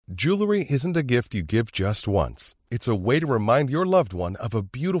Jewelry isn't a gift you give just once. It's a way to remind your loved one of a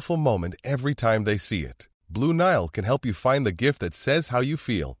beautiful moment every time they see it. Blue Nile can help you find the gift that says how you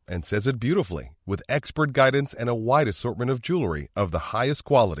feel and says it beautifully, with expert guidance and a wide assortment of jewelry of the highest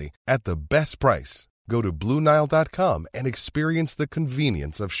quality at the best price. Go to BlueNile.com and experience the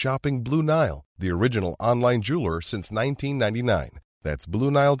convenience of shopping Blue Nile, the original online jeweler since 1999. That's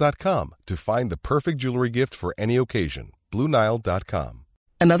BlueNile.com to find the perfect jewelry gift for any occasion. BlueNile.com.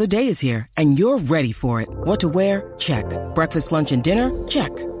 Another day is here, and you're ready for it. What to wear? Check. Breakfast, lunch, and dinner? Check.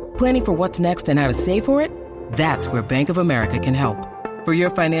 Planning for what's next and how to save for it? That's where Bank of America can help. For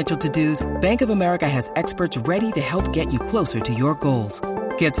your financial to-dos, Bank of America has experts ready to help get you closer to your goals.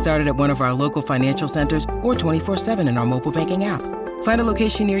 Get started at one of our local financial centers or 24/7 in our mobile banking app. Find a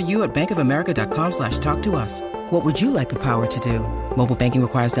location near you at bankofamerica.com/talktous. What would you like the power to do? Mobile banking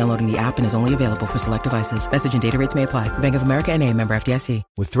requires downloading the app and is only available for select devices. Message and data rates may apply. Bank of America N.A., member FDIC.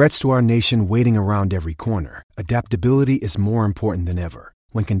 With threats to our nation waiting around every corner, adaptability is more important than ever.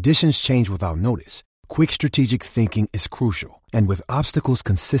 When conditions change without notice, quick strategic thinking is crucial. And with obstacles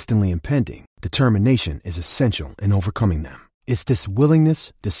consistently impending, determination is essential in overcoming them. It's this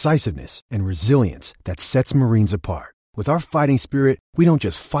willingness, decisiveness, and resilience that sets Marines apart. With our fighting spirit, we don't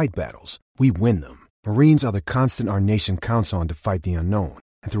just fight battles, we win them. Marines are the constant our nation counts on to fight the unknown.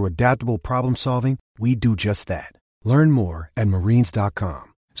 And through adaptable problem solving, we do just that. Learn more at marines.com.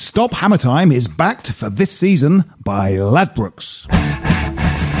 Stop Hammer Time is backed for this season by Ladbrokes.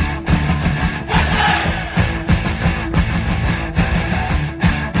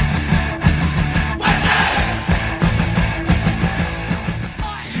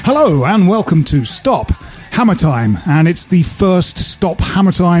 Hello and welcome to Stop Hammer Time, and it's the first Stop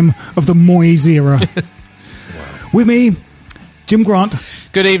Hammer Time of the Moyes era. With me, Jim Grant.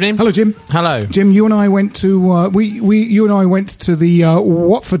 Good evening. Hello, Jim. Hello, Jim. You and I went to the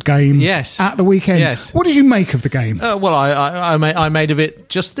Watford game. Yes. At the weekend. Yes. What did you make of the game? Well, I made of it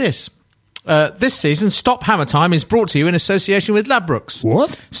just this. This season, Stop Hammer Time is brought to you in association with Ladbrokes.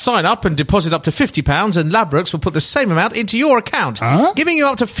 What? Sign up and deposit up to £50 and Ladbrokes will put the same amount into your account, giving you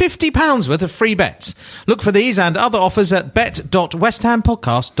up to £50 worth of free bets. Look for these and other offers at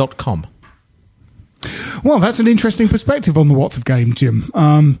bet.westhampodcast.com. Well, that's an interesting perspective on the Watford game, Jim.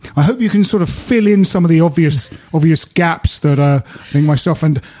 I hope you can sort of fill in some of the obvious gaps that I think myself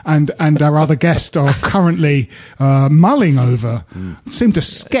and our other guest are currently mulling over. It seemed a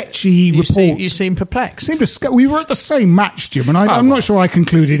sketchy report. You seem perplexed. We were at the same match, Jim, and I'm not sure I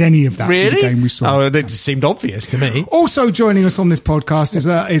concluded any of that from the game we saw. Oh, it seemed obvious to me. Also joining us on this podcast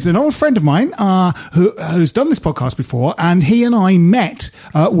is an old friend of mine who's done this podcast before, and he and I met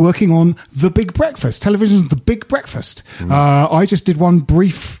working on The Big Breakfast. Television's The Big Breakfast. I just did one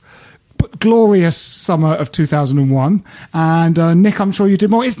brief but glorious summer of 2001, and Nick, I'm sure you did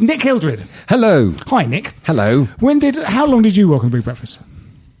more. It's Nick Hildred. Hello. Hi, Nick. Hello. How long did you work on The Big Breakfast?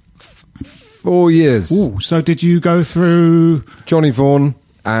 4 years. Ooh, so did you go through Johnny Vaughan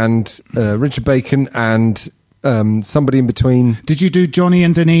and Richard Bacon and somebody in between? Did you do Johnny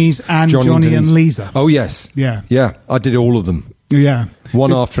and Denise and Johnny and Lisa? Oh, yes. Yeah. Yeah, I did all of them. Yeah.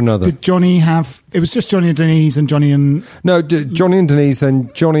 One after another. Did Johnny have... It was just Johnny and Denise and Johnny and... No, Johnny and Denise,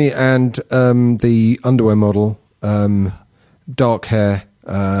 then Johnny and the underwear model, dark hair,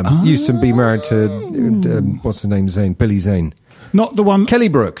 used to be married to, what's his name, Zane? Billy Zane. Not the one... Kelly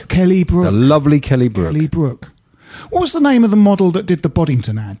Brook. Kelly Brook. The lovely Kelly Brook. Kelly Brook. What was the name of the model that did the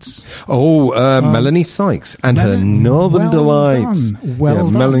Boddington ads? Oh, Melanie Sykes and her Northern Delights. Well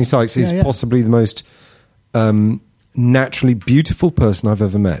done. Melanie Sykes is possibly the most... naturally beautiful person I've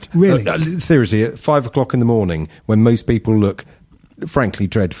ever met. Really? Seriously, at 5 o'clock in the morning, when most people look, frankly,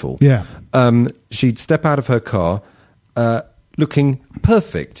 dreadful. Yeah. She'd step out of her car, looking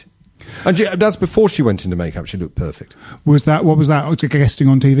perfect. And that's before she went into makeup. She looked perfect. What was that? Guesting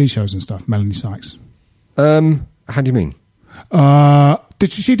on TV shows and stuff. Melanie Sykes. How do you mean?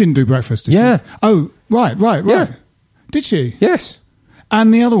 She didn't do Breakfast, did she? Oh, right. Yeah. Did she? Yes.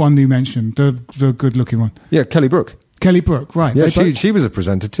 And the other one you mentioned, the good-looking one. Yeah, Kelly Brook. Kelly Brook, right. Yeah, she was a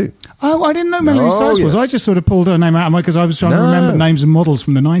presenter too. Oh, I didn't know Melanie Sykes was. I just sort of pulled her name out of because I was trying to remember names and models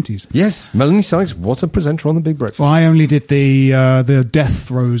from the 90s. Yes, Melanie Sykes was a presenter on The Big Breakfast. Well, I only did the death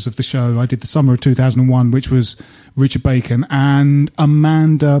throes of the show. I did the summer of 2001, which was Richard Bacon and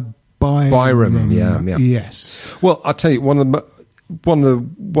Amanda Byram. Yeah. Yes. Well, I'll tell you, one of the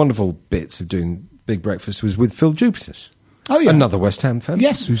wonderful bits of doing Big Breakfast was with Phil Jupitus. Oh, yeah. Another West Ham fan.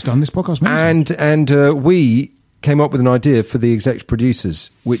 Yes, who's done this podcast. And we came up with an idea for the exec producers,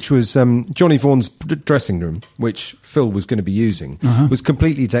 which was Johnny Vaughan's dressing room, which Phil was going to be using, was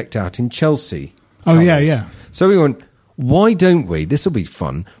completely decked out in Chelsea. Oh, colours. Yeah. So we went, why don't we, this will be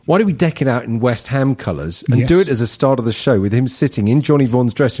fun, why don't we deck it out in West Ham colours and do it as a start of the show with him sitting in Johnny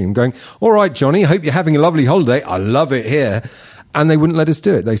Vaughan's dressing room going, all right, Johnny, hope you're having a lovely holiday. I love it here. And they wouldn't let us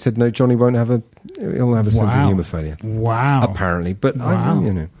do it. They said, no, Johnny he'll have a sense of humour failure. Wow. Apparently. But,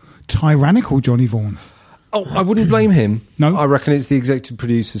 tyrannical Johnny Vaughan. Oh, I wouldn't blame him. No. I reckon it's the executive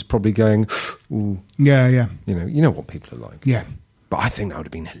producers probably going, ooh. Yeah. You know what people are like. Yeah. But I think that would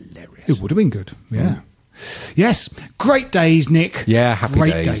have been hilarious. It would have been good. Yeah. Yes, great days, Nick. Yeah, happy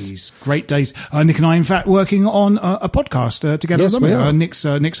great days. Great days. Nick and I, in fact, working on a podcast together. Yes, we are. Nick's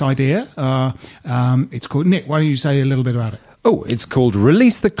idea. It's called Nick. Why don't you say a little bit about it? Oh, it's called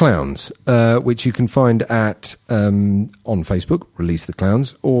Release the Clowns, which you can find at on Facebook, Release the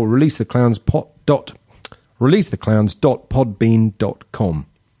Clowns, or releasetheclowns.podbean.com.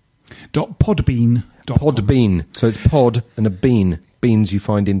 Podbean. Podbean. So it's pod and a bean. Beans you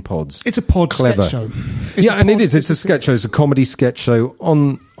find in pods. It's a pod sketch show. It is. It's a sketch show. It's a comedy sketch show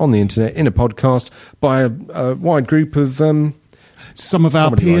on the internet in a podcast by a wide group of some of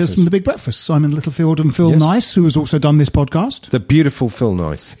our peers writers from The Big Breakfast, Simon Littlefield and Phil Nice, who has also done this podcast. The beautiful Phil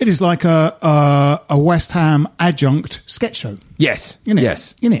Nice. It is like a West Ham adjunct sketch show. Yes.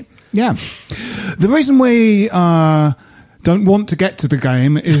 Yes. In it. Yeah. The reason we don't want to get to the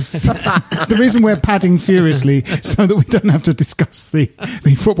game is the reason we're padding furiously so that we don't have to discuss the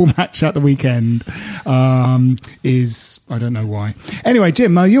football match at the weekend is I don't know why. Anyway,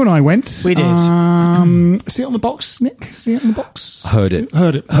 Jim, you and I went. We did. See it on the box, Nick? See it on the box? Heard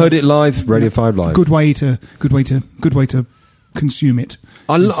it live, Radio 5 Live. Good way to consume it.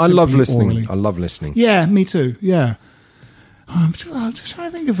 I love listening. Orally. I love listening. Yeah, me too. Yeah. I'm just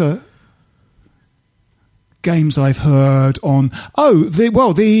trying to think of games I've heard on.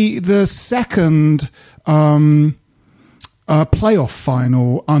 The second playoff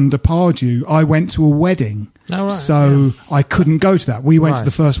final under Pardew, I went to a wedding. Oh, right, so I couldn't go to that. We went to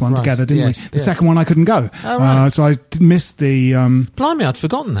the first one together, didn't we? The second one I couldn't go. Oh, right. So I missed the... Blimey, I'd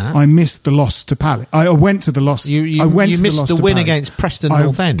forgotten that. I missed the loss to Palace. I went to the loss. You missed the win against Preston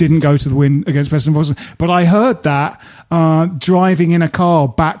North End. I didn't go to the win against Preston North End. But I heard that driving in a car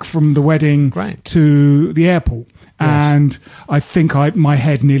back from the wedding to the airport. Yes. And I think my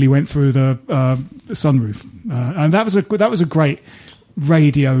head nearly went through the sunroof. And that was a great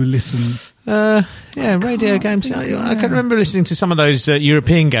radio listen. Radio games. I can remember listening to some of those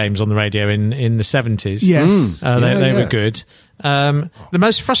European games on the radio in the 70s. Yes. They were good. The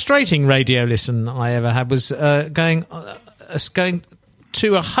most frustrating radio listen I ever had was going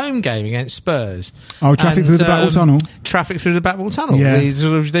to a home game against Spurs. Oh, traffic through the Blackwall Tunnel. Traffic through the Blackwall Tunnel. Yeah.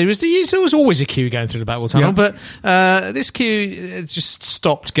 There was always a queue going through the Blackwall Tunnel, but this queue just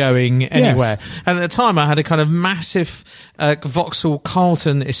stopped going anywhere. Yes. And at the time, I had a kind of massive Vauxhall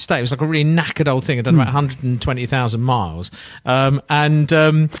Carlton estate. It was like a really knackered old thing. It had about 120,000 miles. And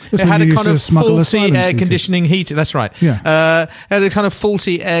it had a kind of faulty air conditioning heating. That's right. Yeah. It had a kind of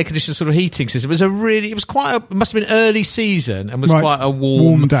faulty air conditioning sort of heating system. It must have been early season and was quite a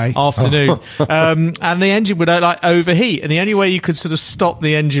warm day afternoon. And the engine would overheat. And the only way you could sort of stop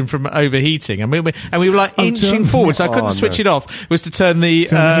the engine from overheating, and we were like inching forward, so I couldn't switch it off, was to turn the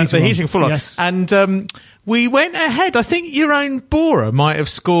heating full on. Yes. And we went ahead. I think Jeroen Bora might have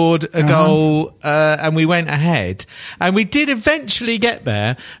scored a goal, and we went ahead. And we did eventually get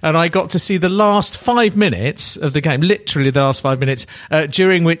there, and I got to see the last 5 minutes of the game, literally the last 5 minutes,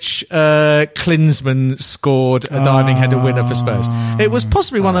 during which Klinsmann scored a diving header winner for Spurs. It was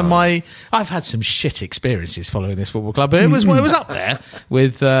possibly one of my... I've had some shit experiences following this football club, but it was up there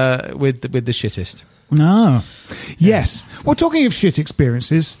with the shittest. No. Yes. Well, talking of shit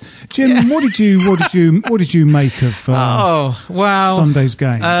experiences, Jim, what did you make of Sunday's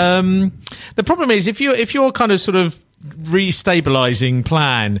game? The problem is if your kind of sort of restabilizing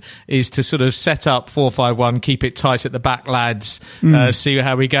plan is to sort of set up 4-5-1, keep it tight at the back, lads, see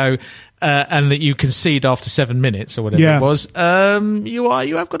how we go. And that you concede after 7 minutes or whatever it was,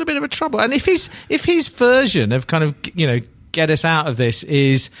 you have got a bit of a trouble. And if his version of kind of get us out of this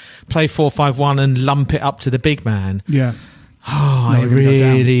is play 4-5-1 and lump it up to the big man. Yeah. I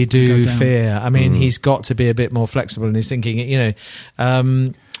really do fear. I mean, he's got to be a bit more flexible in his thinking.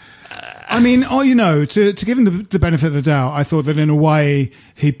 I mean, to give him the benefit of the doubt, I thought that in a way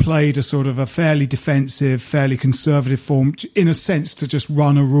he played a sort of a fairly defensive, fairly conservative form, in a sense, to just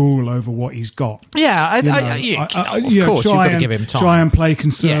run a rule over what he's got. Yeah, of course, you've got to give him time. Try and play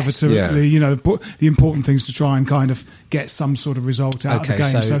conservatively. Yes. The important things to try and kind of get some sort of result out of the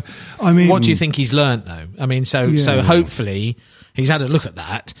game. So, I mean, what do you think he's learnt though? I mean, so hopefully he's had a look at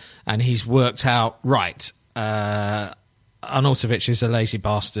that and he's worked out right. Arnautovic is a lazy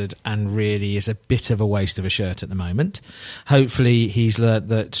bastard and really is a bit of a waste of a shirt at the moment. Hopefully he's learnt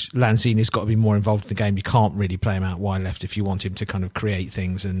that Lanzini's got to be more involved in the game. You can't really play him out wide left if you want him to kind of create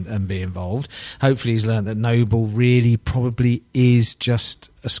things and be involved. Hopefully he's learnt that Noble really probably is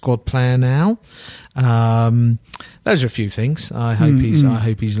just a squad player now. Those are a few things I hope he's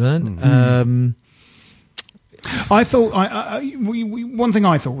learnt. I thought one thing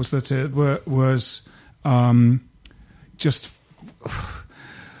I thought was that it was just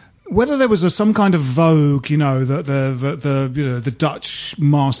whether there was some kind of vogue, the Dutch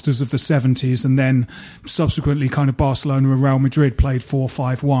masters of the 70s, and then subsequently kind of Barcelona and Real Madrid played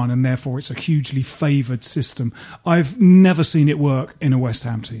 4-5-1, and therefore it's a hugely favoured system. I've never seen it work in a West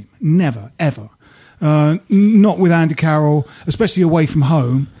Ham team. Never, ever. Not with Andy Carroll, especially away from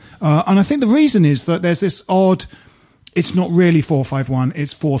home. And I think the reason is that there's this odd, it's not really 4-5-1,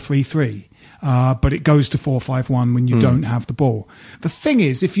 it's 4-3-3. But it goes to 4-5-1 when you don't have the ball. The thing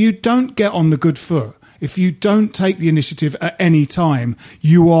is, if you don't get on the good foot, if you don't take the initiative at any time,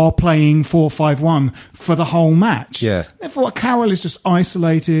 you are playing 4-5-1 for the whole match. Yeah. Therefore, Carroll is just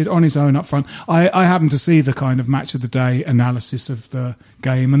isolated on his own up front. I happened to see the kind of match of the day analysis of the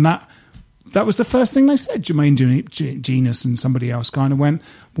game, and that was the first thing they said. Jermaine Genius and somebody else kind of went,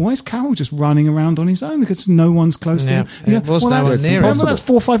 why is Carroll just running around on his own? Because no one's close to him. It was no one near him. Well, that's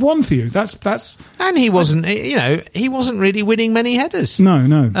 4-5-1 for you. That's. And he wasn't really winning many headers.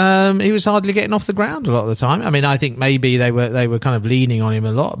 No. He was hardly getting off the ground a lot of the time. I mean, I think maybe they were kind of leaning on him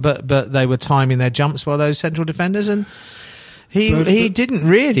a lot, but they were timing their jumps while those central defenders, and He didn't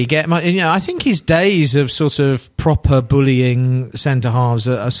really get much. I think his days of sort of proper bullying centre halves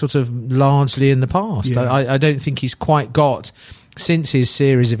are sort of largely in the past. Yeah. I don't think he's quite got, since his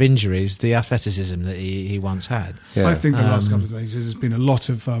series of injuries, the athleticism that he once had. Yeah. I think the last couple of days there's been a lot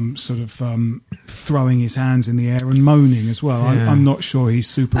of throwing his hands in the air and moaning as well. Yeah. I'm not sure he's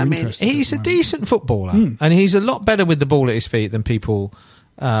super interested. He's a decent footballer, and he's a lot better with the ball at his feet than people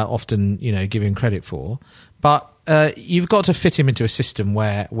often give him credit for. But you've got to fit him into a system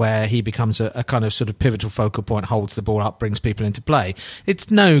where he becomes a kind of sort of pivotal focal point, holds the ball up, brings people into play.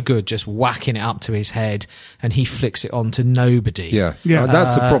 It's no good just whacking it up to his head and he flicks it on to nobody. Yeah.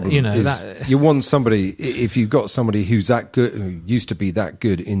 That's the problem. You want somebody, if you've got somebody who's that good, who used to be that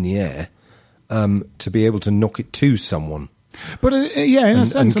good in the air, to be able to knock it to someone. But in a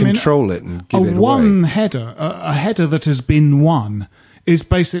sense, and control it and give it away. A header that has been won is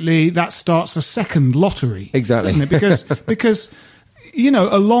basically that starts a second lottery. Exactly. Doesn't it? Because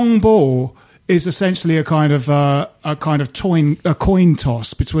a long ball is essentially a kind of coin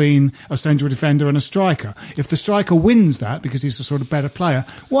toss between a central defender and a striker. If the striker wins that because he's a sort of better player,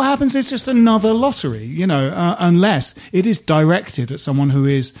 what happens is just another lottery, unless it is directed at someone who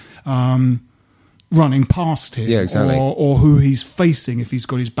is running past him, exactly. or who he's facing if he's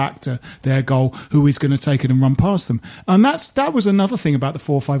got his back to their goal, who is going to take it and run past them. And that was another thing about the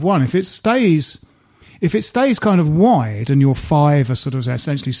 4-5-1. If it stays kind of wide and your five are sort of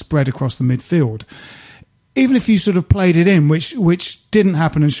essentially spread across the midfield, even if you sort of played it in, which didn't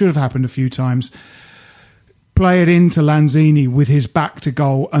happen and should have happened a few times, play it into Lanzini with his back to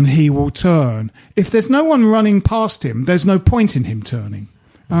goal and he will turn. If there's no one running past him, there's no point in him turning.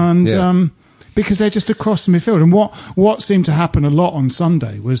 And because they're just across the midfield. And what seemed to happen a lot on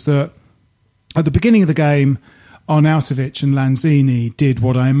Sunday was that at the beginning of the game, Arnautovic and Lanzini did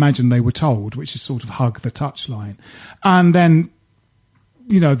what I imagine they were told, which is sort of hug the touchline. And then,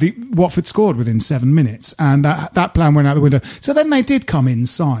 Watford scored within 7 minutes, and that plan went out the window. So then they did come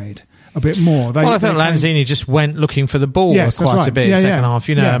inside a bit more. I think Lanzini just went looking for the ball quite a bit in the second half.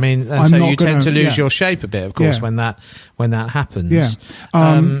 I mean, and so you tend to lose your shape a bit, of course, when that happens.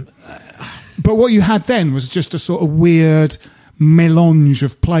 Yeah. But what you had then was just a sort of weird melange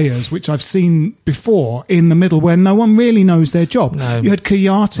of players, which I've seen before in the middle, where no one really knows their job. No. You had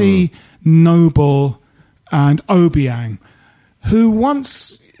Kouyaté, Noble, and Obiang, who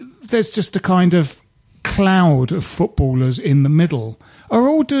once there's just a kind of cloud of footballers in the middle, are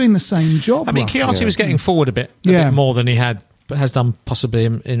all doing the same job. I mean, Kouyaté was getting forward a bit more than he has done possibly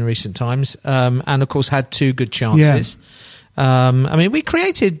in recent times, and of course had 2 good chances. Yeah. I mean, we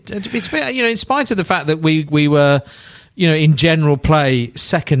created, in spite of the fact that we were, in general play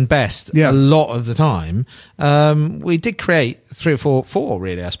second best a lot of the time, we did create 3 or 4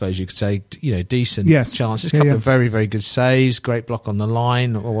 really, I suppose you could say, decent chances. A couple of very, very good saves, great block on the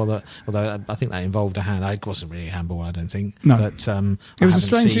line, although I think that involved a hand. It wasn't really a handball, I don't think. No. But it was a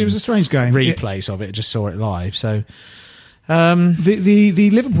strange game. Replays of it, just saw it live. So the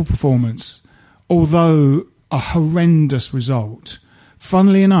Liverpool performance, although a horrendous result,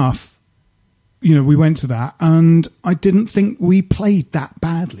 funnily enough, we went to that, and I didn't think we played that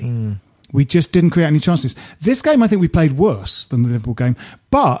badly. We just didn't create any chances. This game, I think we played worse than the Liverpool game,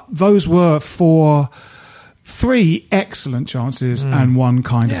 but those were 3 excellent chances and 1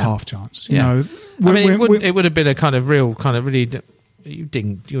 kind of half chance. You know, it would have been a kind of really.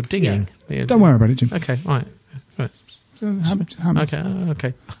 You're dinging. Yeah. Don't worry about it, Jim. Okay, right.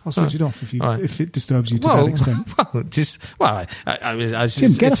 Okay. I'll switch it off if it disturbs you to that extent. Jim,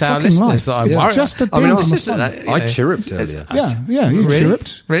 get a fucking life. It's just a I chirruped earlier. Yeah, you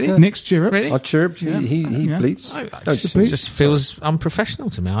chirruped. Really? Yeah. Nick's chirruped. Really? I chirruped. He bleeps. It just feels unprofessional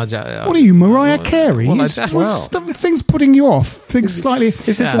to me. What are you, Mariah Carey? Things putting you off. Things slightly.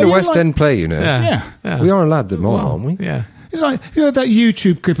 Is this in a West End play? Yeah. We are allowed them on, aren't we? Yeah. It's like, you know, that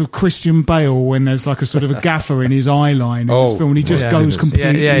YouTube clip of Christian Bale when there's like a sort of a gaffer in his eye line in his film and he just goes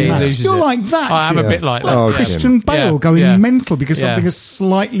completely mad. You're like that. I'm a bit like that. Christian Bale going mental because something has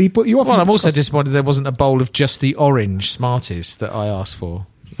slightly put you off. Well, I'm also disappointed there wasn't a bowl of just the orange Smarties that I asked for.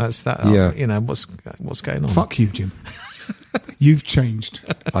 That's that. What's going on? Fuck you, Jim. You've changed.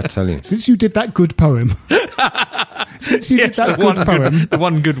 I tell you. Since you did that good poem. The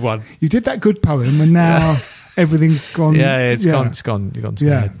one good one. You did that good poem and now... Everything's gone. Yeah, it's gone. It's gone. You've gone to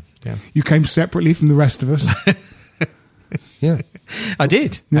my head. Yeah. You came separately from the rest of us. Yeah, I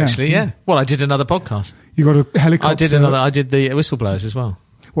did actually. Yeah. Well, I did another podcast. You got a helicopter. I did the Whistleblowers as well.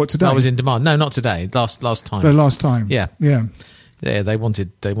 What, today? I was in demand. No, not today. Last time. The last time. Yeah. Yeah. Yeah. They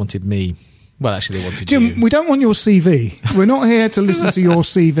wanted me. Well, actually, they wanted Jim, you. we don't want your CV. We're not here to listen to your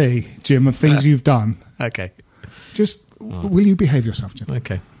CV, Jim, of things you've done. Okay. Just will you behave yourself, Jim?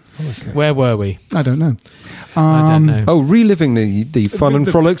 Okay. Honestly. Where were we? I don't know. I don't know. Oh, reliving the fun and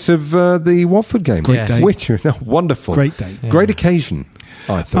frolics of the Watford game. Great day. Which was wonderful. Great day. Yeah. Great occasion,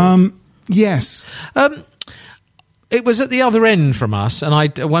 I thought. Yes. It was at the other end from us,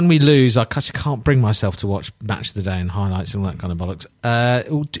 and when we lose, I can't bring myself to watch Match of the Day and highlights and all that kind of bollocks.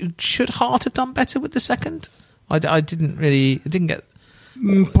 Should Hart have done better with the second? I didn't get...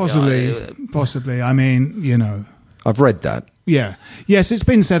 Possibly. I mean, you know... I've read that. Yeah. Yes, it's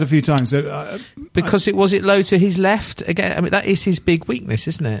been said a few times. Because was it low to his left again? I mean, that is his big weakness,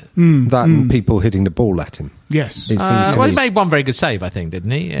 isn't it? And people hitting the ball at him. Yes. It seems to he me. made one very good save, I think,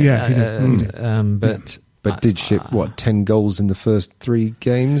 didn't he? Yeah, he did. But did ship 10 goals in the first 3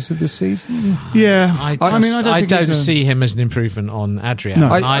 games of the season? Yeah, I don't see him as an improvement on Adrian.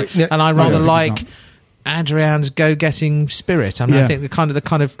 No. And I rather like Adrian's go-getting spirit. I mean, I think that kind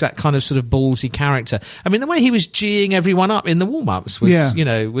of sort of ballsy character. I mean, the way he was geeing everyone up in the warm-ups was,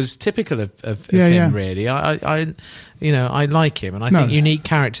 was typical of him. Really, I like him, and I think unique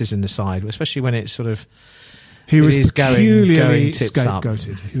characters in the side, especially when it's sort of. He was peculiarly going tits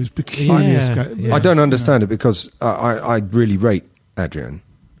scapegoated. He was peculiarly scapegoated. Yeah. I don't understand it because I really rate Adrian.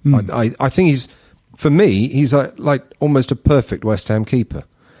 I think he's like almost a perfect West Ham keeper.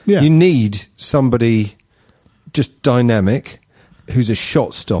 Yeah. You need somebody just dynamic, who's a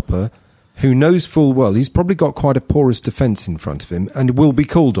shot stopper, who knows full well he's probably got quite a porous defence in front of him and will be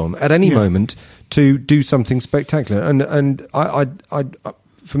called on at any moment to do something spectacular. And I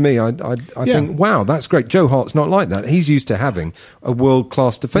think, wow, that's great. Joe Hart's not like that. He's used to having a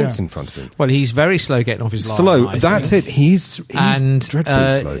world-class defence in front of him. Well, he's very slow getting off his line. Slow, that's it. He's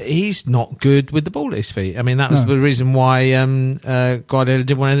dreadfully slow. He's not good with the ball at his feet. I mean, that was the reason why Guardiola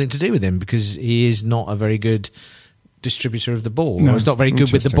didn't want anything to do with him, because he is not a very good distributor of the ball. No. Or he's not very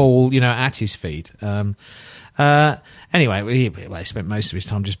good with the ball, at his feet. Anyway, he spent most of his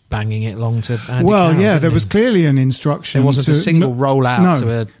time just banging it along to Andy Carroll, there was clearly an instruction. There wasn't a single rollout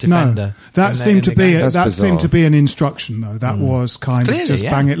to a defender. No, that seemed to be an instruction, though. That was kind of just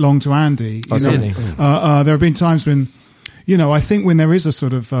bang it long to Andy. There have been times when, I think when there is a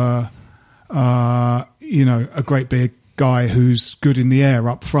sort of, a great big guy who's good in the air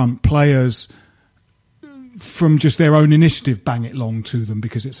up front, players from just their own initiative bang it long to them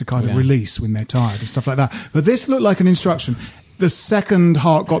because it's a kind of release when they're tired and stuff like that. But this looked like an instruction. The second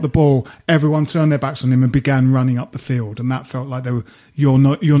Hart got the ball, everyone turned their backs on him and began running up the field, and that felt like you're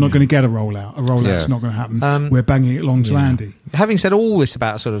not going to get a rollout. A rollout's not going to happen. We're banging it long to Andy. Having said all this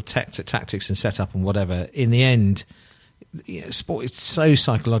about sort of tactics and setup and whatever, in the end, sport is so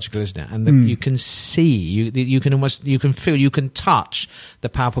psychological, isn't it? And you can see, you can feel, you can touch the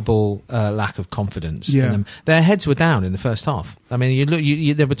palpable lack of confidence in them. Their heads were down in the first half. I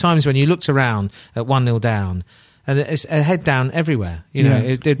mean, there were times when you looked around at 1-0 down, and it's a head down everywhere.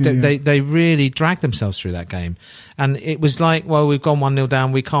 They really dragged themselves through that game, and it was like, well, we've gone 1-0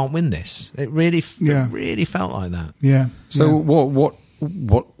 down, we can't win this. It really felt like that. So what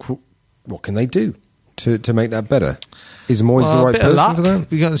can they do to make that better? Is Moyes the right person for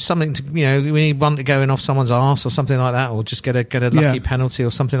that? We got something to, we need one to go in off someone's arse or something like that, or just get a lucky penalty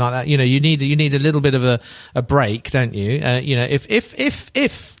or something like that. You need a little bit of a break, don't you?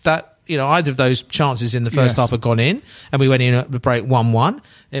 If that, either of those chances in the first half had gone in and we went in at the break 1-1,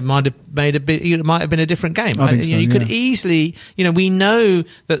 it might have made it might have been a different game. I think so, you could easily, we know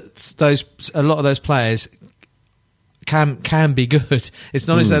that a lot of those players can be good. It's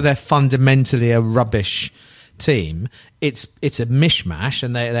not as though they're fundamentally a rubbish team. It's a mishmash,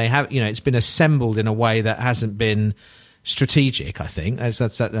 and they have, it's been assembled in a way that hasn't been strategic. I think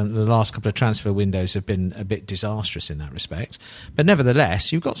the last couple of transfer windows have been a bit disastrous in that respect. But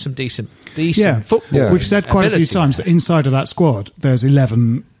nevertheless, you've got some decent football. Yeah. We've said quite a few times that inside of that squad, there's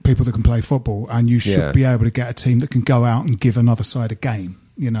 11 people that can play football, and you should be able to get a team that can go out and give another side a game.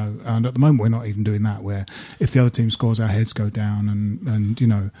 And at the moment we're not even doing that, where if the other team scores, our heads go down,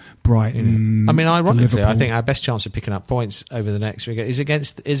 and Brighton. I mean, ironically, I think our best chance of picking up points over the next week is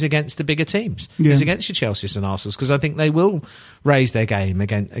against the bigger teams. Is against your Chelseas and Arsenals, because I think they will raise their game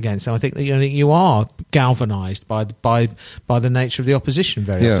against. So I think that you are galvanised by the nature of the opposition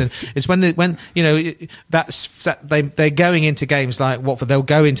very often. It's when they're going into games like Watford. They'll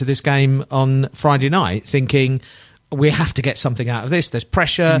go into this game on Friday night thinking, we have to get something out of this. There's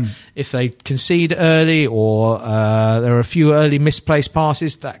pressure. If they concede early, or there are a few early misplaced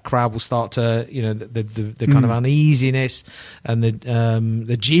passes, that crowd will start to, the kind of uneasiness and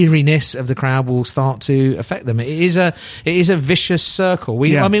the jeeriness of the crowd will start to affect them. It is a vicious circle.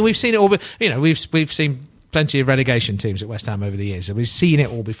 I mean, we've seen it all. But we've seen plenty of relegation teams at West Ham over the years, and we've seen it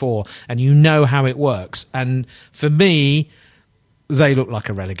all before, and you know how it works. And for me, they look like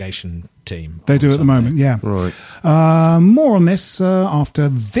a relegation team. They do at the moment, yeah. Right. More on this after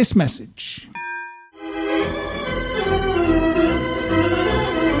this message.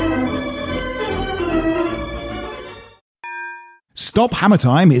 Stop Hammer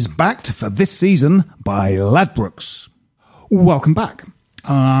Time is backed for this season by Ladbrokes. Welcome back.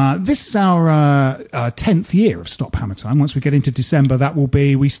 This is our 10th year of Stop Hammer Time. Once we get into December,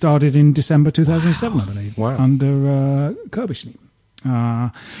 we started in December 2007, I believe, under Kirbishley.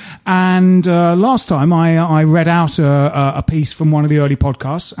 And last time I read out a piece from one of the early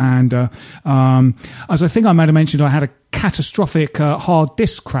podcasts, and as I think I might have mentioned, I had a catastrophic hard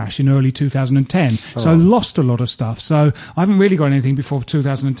disk crash in early 2010, so I lost a lot of stuff. So I haven't really got anything before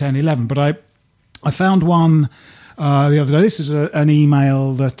 2010-11, but I found one the other day. This is an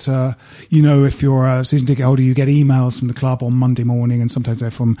email that, if you're a season ticket holder, you get emails from the club on Monday morning, and sometimes they're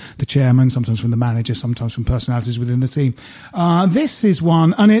from the chairman, sometimes from the manager, sometimes from personalities within the team. This is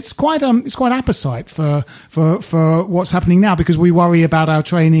one, and it's quite apposite for what's happening now, because we worry about our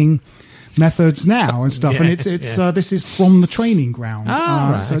training methods now and stuff. And it's this is from the training ground.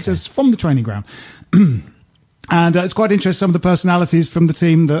 It's from the training ground. And it's quite interesting, some of the personalities from the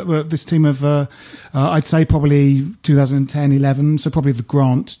team, this team of, I'd say probably 2010-11, so probably the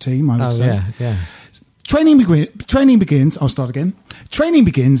Grant team, I would say. Yeah. Training begins, I'll start again. Training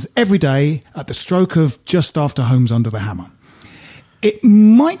begins every day at the stroke of just after Homes Under the Hammer. It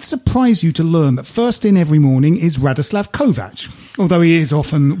might surprise you to learn that first in every morning is Radoslav Kovac, although he is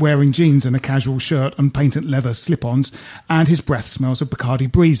often wearing jeans and a casual shirt and patent leather slip-ons, and his breath smells of Bacardi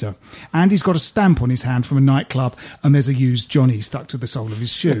Breezer, and he's got a stamp on his hand from a nightclub, and there's a used Johnny stuck to the sole of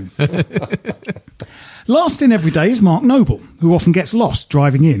his shoe. Last in every day is Mark Noble, who often gets lost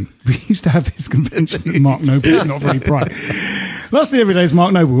driving in. We used to have this convention that Mark Noble is not very bright. Last in every day is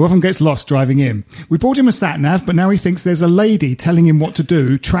Mark Noble, who often gets lost driving in. We bought him a sat-nav, but now he thinks there's a lady telling him what to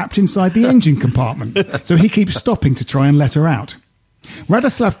do trapped inside the engine compartment, so he keeps stopping to try and let her out.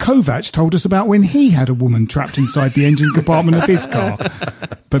 Radoslav Kovac told us about when he had a woman trapped inside the engine compartment of his car,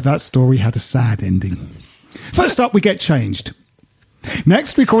 but that story had a sad ending. First up, we get changed.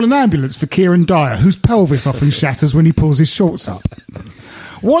 Next, we call an ambulance for Kieran Dyer, whose pelvis often shatters when he pulls his shorts up.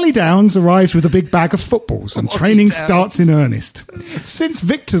 Wally Downs arrives with a big bag of footballs, and training starts in earnest. Since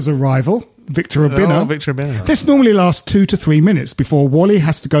Victor's arrival, Victor Urbina, this normally lasts 2 to 3 minutes before Wally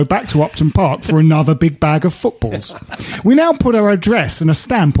has to go back to Upton Park for another big bag of footballs. We now put our address and a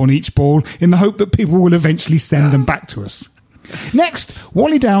stamp on each ball in the hope that people will eventually send them back to us. Next,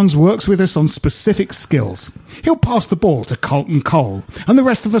 Wally Downs works with us on specific skills. He'll pass the ball to Carlton Cole, and the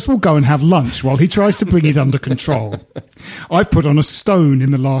rest of us will go and have lunch while he tries to bring it under control. I've put on a stone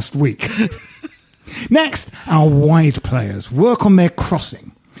in the last week. Next, our wide players work on their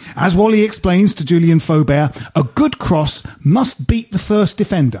crossing. As Wally explains to Julian Faubert, a good cross must beat the first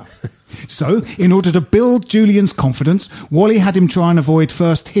defender. So, in order to build Julian's confidence, Wally had him try and avoid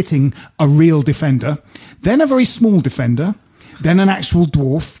first hitting a real defender, then a very small defender, then an actual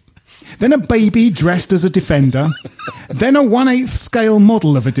dwarf, then a baby dressed as a defender, then a 1/8 scale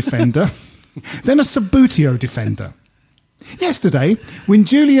model of a defender, then a Sabutio defender. Yesterday, when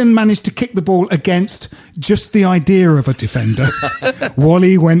Julian managed to kick the ball against just the idea of a defender,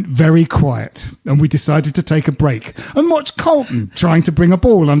 Wally went very quiet and we decided to take a break and watch Colton trying to bring a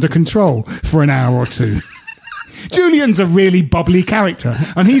ball under control for an hour or two. Julian's a really bubbly character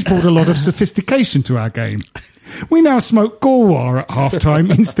and he's brought a lot of sophistication to our game. We now smoke Gauloir at half-time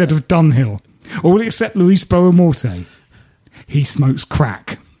instead of Dunhill, all except Luis Boamorte. He smokes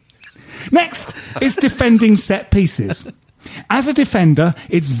crack. Next is defending set pieces. As a defender,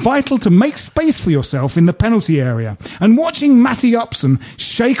 it's vital to make space for yourself in the penalty area, and watching Matty Upson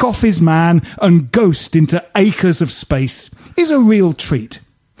shake off his man and ghost into acres of space is a real treat.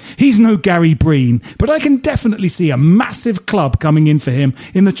 He's no Gary Breen, but I can definitely see a massive club coming in for him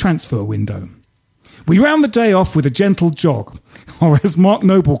in the transfer window. We round the day off with a gentle jog, or as Mark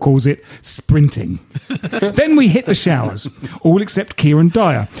Noble calls it, sprinting. Then we hit the showers, all except Kieran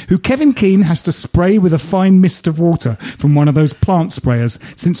Dyer, who Kevin Keane has to spray with a fine mist of water from one of those plant sprayers,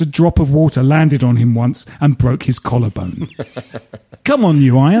 since a drop of water landed on him once and broke his collarbone. Come on,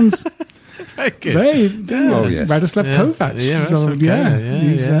 you irons. Very good. Yes. Radoslav Kovac. Yeah, So,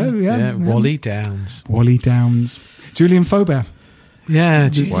 okay. Wally Downs. Wally Downs. Julian Faubert. Yeah,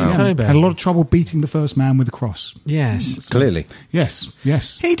 Had a lot of trouble beating the first man with a cross. Yes. Clearly. Yes.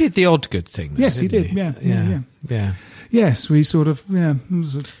 He did the odd good thing. Though, Yes, he didn't did. Yeah. Yes, we sort of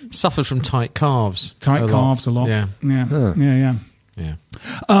Suffered from tight calves. tight calves a lot. Yeah. Yeah.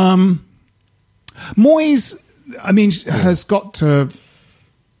 Moyes, I mean, has got to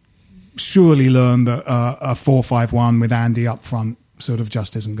surely learn that a 4-5-1 with Andy up front sort of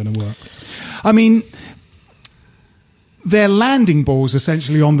just isn't going to work. I mean, their landing ball's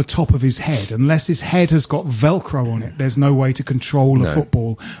essentially on the top of his head. Unless his head has got Velcro on it, there's no way to control a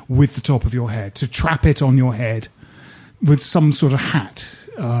football with the top of your head. To trap it on your head with some sort of hat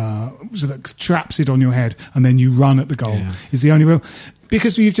so that traps it on your head and then you run at the goal is the only way.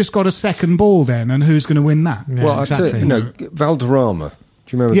 Because you've just got a second ball then, and who's going to win that? Yeah, well, exactly. Valderrama, do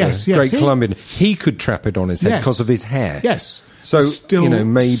you remember Yes, the great he- Colombian? He could trap it on his head because of his hair. Yes. So, still,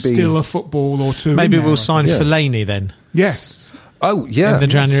 maybe... Still a football or two. Maybe in there, we'll I sign think. Fellaini then. Yes. Oh, yeah. In the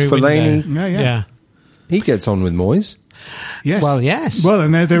January Fellaini, window. Yeah. he gets on with Moyes. Yes. Well, yes. Well,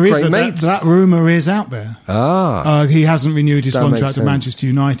 and there is Great that mates. rumour is out there. He hasn't renewed his That makes contract at sense. Manchester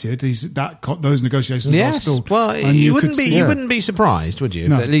United. Those negotiations are Yes. still. Well, and you could wouldn't be. see- You wouldn't be surprised, would you?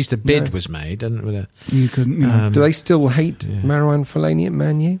 No. If at least a bid was made, and with a. You couldn't. You know. Do they still hate Marouane Fellaini at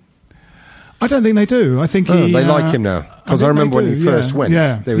Man U? I don't think they do. I think They like him now. Because I think remember they when he do, first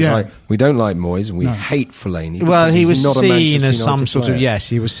went, they was yeah. like, we don't like Moyes and we hate Fellaini. Well, because he he's was not a seen Manchester as some United sort player. of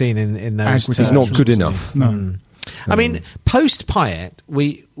he was seen in those He's terms. He's not good wasn't he? enough. No. I mean, post Payet,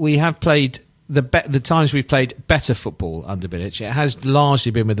 we have played the times we've played better football under Bilic. It has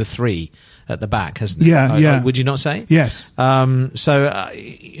largely been with the three at the back, hasn't it? Yeah. Would you not say? Yes. So that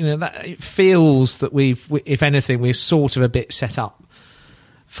it feels that if anything, we're sort of a bit set up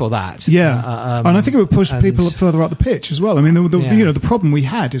for that. Yeah, and I think it would push people further up the pitch as well. I mean, the problem we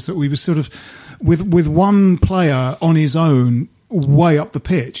had is that we were sort of with one player on his own way up the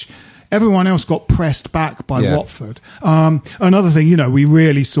pitch. Everyone else got pressed back by Watford. Another thing, we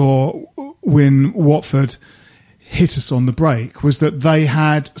really saw when Watford hit us on the break was that they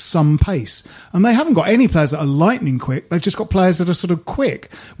had some pace. And they haven't got any players that are lightning quick. They've just got players that are sort of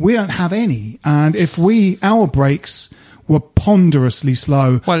quick. We don't have any. And if our breaks were ponderously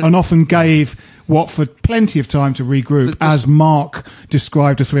slow and often gave Watford plenty of time to regroup, as Mark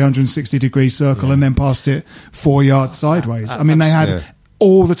described a 360-degree circle and then passed it 4 yards sideways. I mean, they had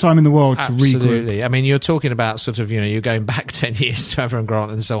all the time in the world to regroup. Absolutely. I mean, you're talking about sort of, you're going back 10 years to Avram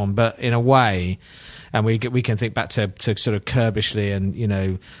Grant and so on, but in a way, and we can think back to sort of Kirbishley and,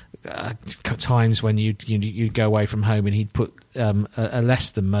 times when you'd go away from home and he'd put a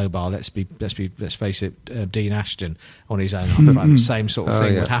less than mobile, let's face it, Dean Ashton on his own up front. Same sort of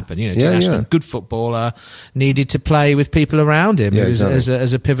thing would happen. Dean Ashton, good footballer, needed to play with people around him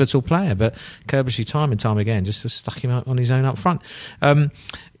as a pivotal player. But Kirbishley, time and time again, just stuck him on his own up front.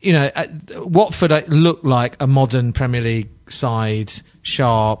 Watford looked like a modern Premier League side,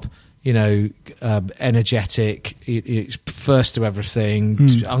 sharp, energetic, first to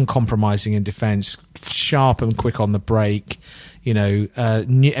everything, uncompromising in defence, sharp and quick on the break.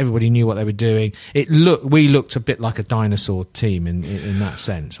 Everybody knew what they were doing. We looked a bit like a dinosaur team in that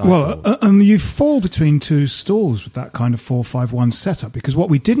sense. And you fall between two stools with that kind of 4-5-1 setup, because what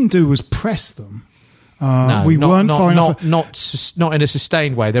we didn't do was press them. We weren't far enough. Not in a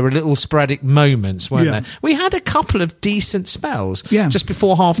sustained way. There were little sporadic moments, weren't there? We had a couple of decent spells. Yeah. Just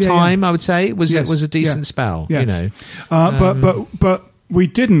before half time, I would say it was a decent Yeah. spell. Yeah. You know, but we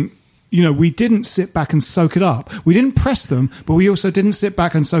didn't. You know, we didn't sit back and soak it up. We didn't press them, but we also didn't sit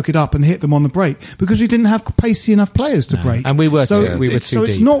back and soak it up and hit them on the break because we didn't have pacey enough players to break. And we were so too deep. So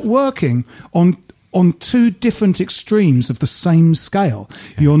it's not working on two different extremes of the same scale.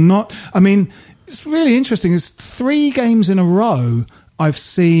 Yeah. You're not. I mean, it's really interesting. There's 3 games in a row I've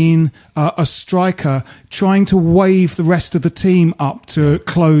seen a striker trying to wave the rest of the team up to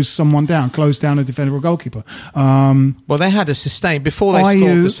close someone down, close down a defender or goalkeeper. Well, they had a sustained before they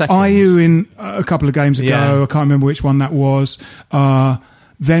scored the second. Ayew in a couple of games ago. I can't remember which one that was.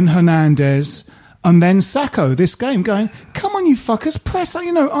 Then Hernandez. And then Sacco, this game, going, come on, you fuckers, press.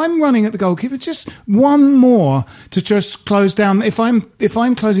 You know, I'm running at the goalkeeper. Just one more to just close down. If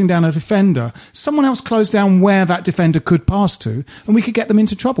I'm closing down a defender, someone else close down where that defender could pass to, and we could get them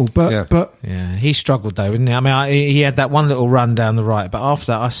into trouble. But he struggled though, didn't he? I mean, he had that one little run down the right, but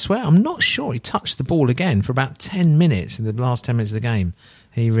after that, I swear, I'm not sure he touched the ball again for about 10 minutes in the last 10 minutes of the game.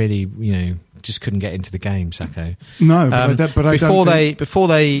 He really, just couldn't get into the game, Sacco. No, but before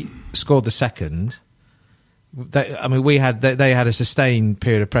they scored the second, they had a sustained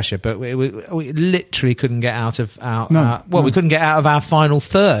period of pressure, but we literally couldn't get out of we couldn't get out of our final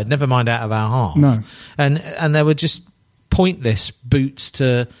third, never mind out of our half. No. And there were just pointless boots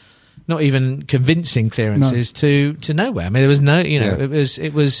to not even convincing clearances to nowhere. I mean, there was no,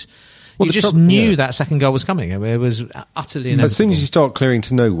 it was well, you just knew that second goal was coming. It was utterly inevitable. As soon as you start clearing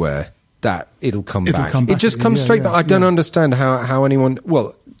to nowhere, that it'll come back. It just comes straight back. I don't understand how anyone.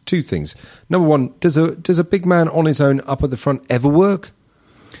 Well, 2 things. Number one, does a big man on his own up at the front ever work?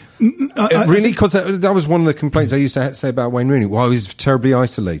 Really? Because that was one of the complaints I used to say about Wayne Rooney. Well, he's terribly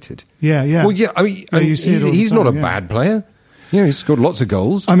isolated. Yeah. Well, yeah. I mean, he's not a bad player. He's scored lots of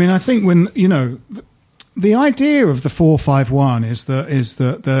goals. I mean, I think when the idea of the 4-5-1 is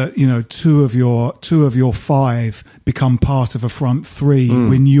that two of your 5 become part of a front 3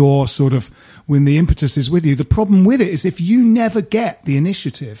 when the impetus is with you. The problem with it is if you never get the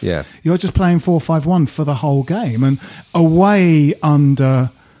initiative, you're just playing 4-5-1 for the whole game. And away under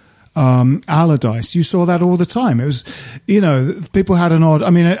Allardyce, you saw that all the time. It was, people had an odd. I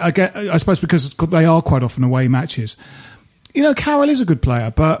mean, I suppose because they are quite often away matches. Carroll is a good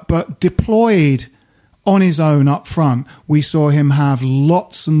player, but deployed on his own up front, we saw him have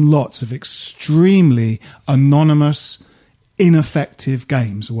lots and lots of extremely anonymous, ineffective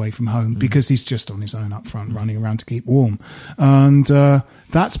games away from home because he's just on his own up front, running around to keep warm. And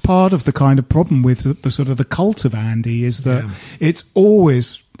that's part of the kind of problem with the sort of the cult of Andy is that it's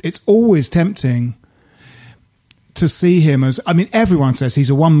always tempting to see him as, I mean, everyone says he's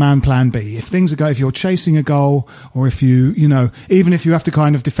a one-man plan B. If things are going, if you're chasing a goal, or if even if you have to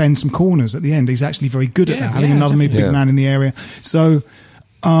kind of defend some corners at the end, he's actually very good at that, having another big man in the area. So,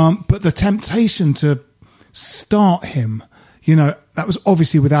 but the temptation to start him, that was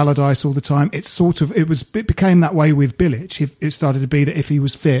obviously with Allardyce all the time. It became that way with Bilic. It started to be that if he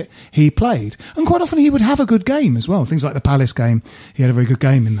was fit, he played. And quite often he would have a good game as well. Things like the Palace game, he had a very good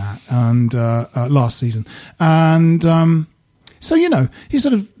game in that, and last season. And so, he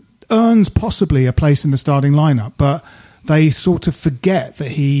sort of earns possibly a place in the starting lineup, but they sort of forget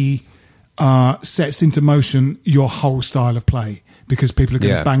that he sets into motion your whole style of play because people are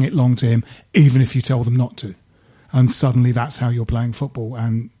going to bang it long to him, even if you tell them not to. And suddenly that's how you're playing football.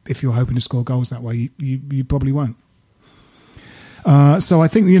 And if you're hoping to score goals that way, you probably won't. So I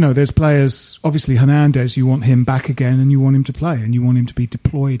think, there's players, obviously Hernandez, you want him back again and you want him to play and you want him to be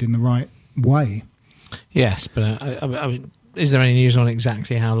deployed in the right way. Yes, but I mean, is there any news on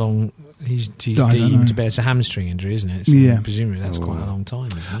exactly how long he's deemed to be? It's a hamstring injury, isn't it? So presumably that's quite a long time,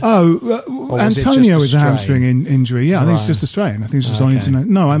 isn't it? Antonio is a hamstring injury. Yeah, I think it's just a strain. I think it's just on internet.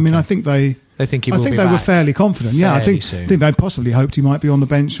 No, I mean, I think they think he will be back. They were fairly confident. I think they possibly hoped he might be on the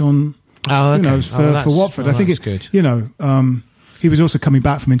bench on, for Watford. I think it's good. He was also coming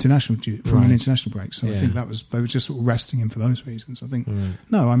back from an international break, so I think they were just sort of resting him for those reasons. I think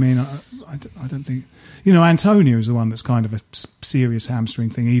no, I mean, I don't think Antonio is the one that's kind of a serious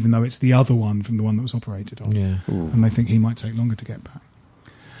hamstring thing, even though it's the other one from the one that was operated on, and they think he might take longer to get back.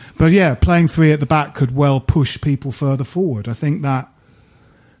 But playing 3 at the back could well push people further forward. I think that.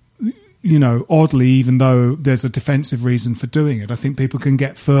 Oddly, even though there's a defensive reason for doing it, I think people can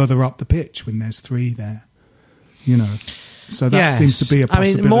get further up the pitch when there's 3 there. So that seems to be a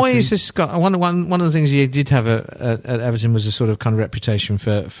possibility. I mean, Moyes has got one of the things he did have at Everton was a sort of kind of reputation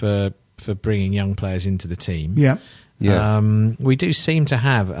for bringing young players into the team. Yeah. Yeah. We do seem to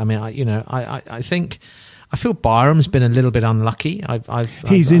have. I mean, I think. I feel Byram's been a little bit unlucky.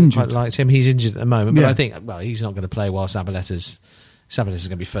 He's injured. I quite liked him. He's injured at the moment, but Yeah. I think he's not going to play while Sabaleta's going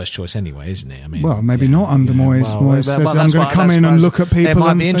to be first choice anyway, isn't he? I mean, well, maybe not under Moyes. Moyes says, I'm going to come in and look at people. It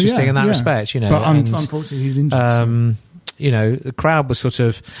might and be interesting in that respect, you know. But unfortunately, he's injured. The crowd was sort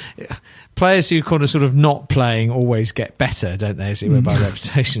of players who kind of sort of not playing always get better, don't they? As it were, by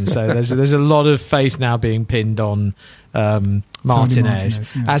reputation. So there's a lot of faith now being pinned on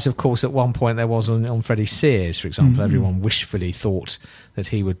Martinez, yeah. as of course at one point there was on Freddie Sears, for example. Everyone wishfully thought that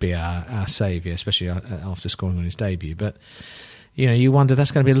he would be our saviour, especially after scoring on his debut. But you wonder,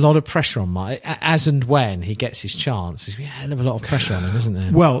 that's going to be a lot of pressure on Mark as and when he gets his chance. There's a hell of a lot of pressure on him, isn't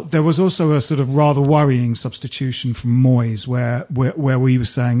there? Well, there was also a sort of rather worrying substitution from Moyes where we were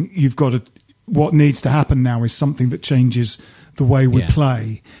saying what needs to happen now is something that changes the way we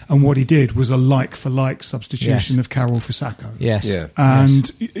play, and what he did was a like-for-like substitution of Carroll for Sacco. Yes. Yeah.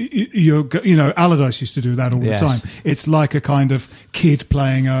 And Allardyce used to do that all the time. It's like a kind of kid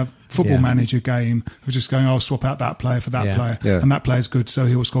playing a football manager game of just going, I'll swap out that player for that player, and that player's good, so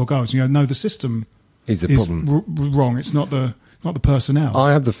he'll score goals. No, the system is the problem. Wrong. It's not the personnel.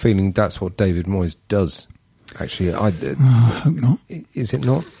 I have the feeling that's what David Moyes does. Actually, I hope not. Is it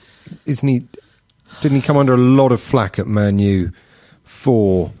not? Isn't he? Didn't he come under a lot of flack at Man U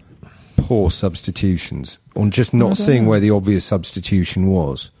for poor substitutions, or just not seeing where the obvious substitution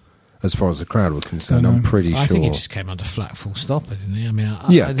was, as far as the crowd were concerned? I'm pretty sure. I think he just came under flack, full stop, didn't he? I mean, I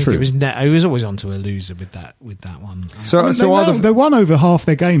think true. he was always onto a loser with that one. They won over half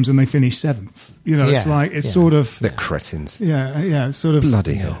their games and they finished 7th. It's sort of they're cretins. Yeah, it's sort of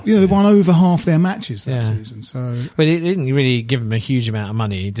bloody hell. They won over half their matches that season. So, but it didn't really give them a huge amount of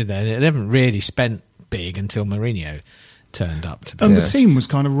money, did they? They haven't really spent big until Mourinho turned up. And the team was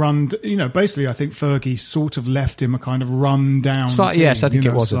kind of run. Basically, I think Fergie sort of left him a kind of run down. team, yes, I think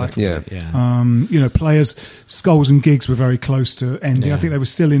it was. Players Scholes and Giggs were very close to ending. Yeah. I think they were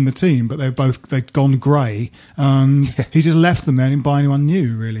still in the team, but they'd gone grey, and he just left them there and didn't buy anyone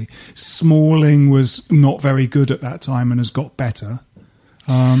new. Really, Smalling was not very good at that time and has got better.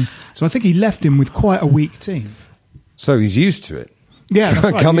 So I think he left him with quite a weak team. So he's used to it. Yeah,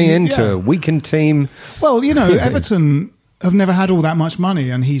 that's right. Coming into a weakened team. Well, Everton have never had all that much money,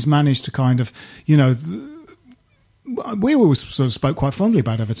 and he's managed to kind of, we always sort of spoke quite fondly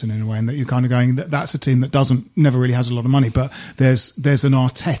about Everton in a way, and that you're kind of going, that's a team that never really has a lot of money, but there's an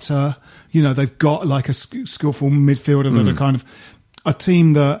Arteta, they've got like a skillful midfielder that are kind of a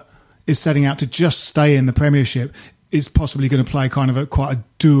team that is setting out to just stay in the Premiership. Is possibly going to play kind of quite a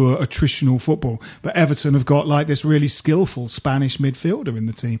dour, attritional football. But Everton have got like this really skillful Spanish midfielder in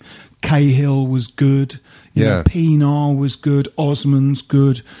the team. Cahill was good. Pienaar was good. Osman's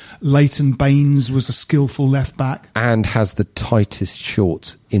good. Leighton Baines was a skillful left back. And has the tightest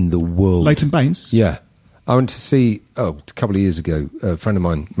shorts in the world. Leighton Baines? Yeah. I went to see, a couple of years ago, a friend of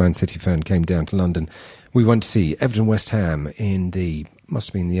mine, Man City fan, came down to London. We went to see Everton West Ham must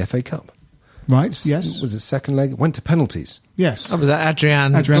have been the FA Cup. Right, yes. Was it second leg? Went to penalties. Yes. Was that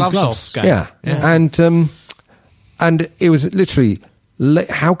Adrian Glovsov game? Yeah. And it was literally,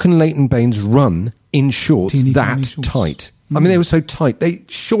 how can Leighton Baines run in shorts Teeny that tight? I mean, they were so tight.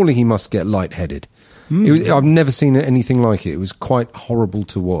 Surely he must get lightheaded. I've never seen anything like it. It was quite horrible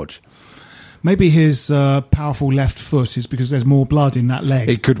to watch. Maybe his powerful left foot is because there's more blood in that leg.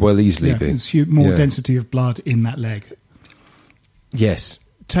 It could well easily be. There's more density of blood in that leg. Yes.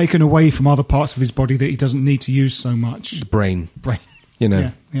 Taken away from other parts of his body that he doesn't need to use so much. The brain.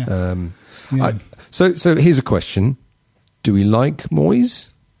 Yeah. So here's a question: do we like Moyes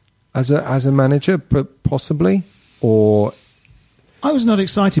as a manager, but possibly, or? I was not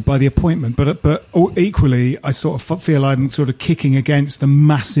excited by the appointment, but equally, I sort of feel I'm sort of kicking against the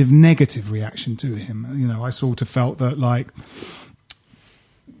massive negative reaction to him. I sort of felt that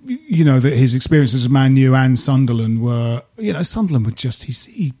that his experiences of Man U and Sunderland were, Sunderland would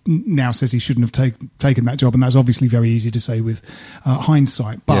he now says he shouldn't have taken that job, and that's obviously very easy to say with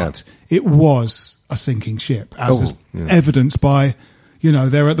hindsight, but it was a sinking ship, as is evidenced by,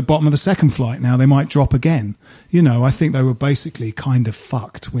 they're at the bottom of the second flight now. They might drop again. I think they were basically kind of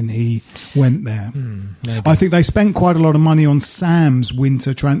fucked when he went there. I think they spent quite a lot of money on Sam's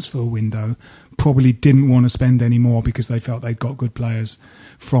winter transfer window, probably didn't want to spend any more because they felt they'd got good players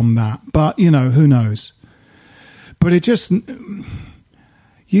from that. But, who knows? But you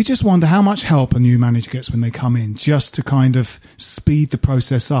just wonder how much help a new manager gets when they come in, just to kind of speed the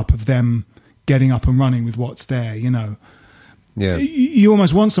process up of them getting up and running with what's there, Yeah. You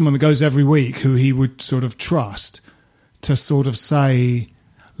almost want someone that goes every week who he would sort of trust to sort of say,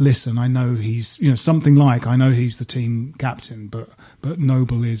 listen, I know he's, something like, I know he's the team captain, but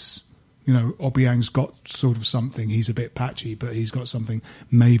Noble is, Obiang's got sort of something. He's a bit patchy, but he's got something.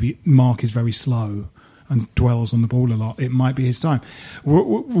 Maybe Mark is very slow and dwells on the ball a lot. It might be his time.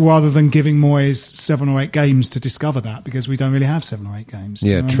 Rather than giving Moyes 7 or 8 games to discover that, because we don't really have 7 or 8 games.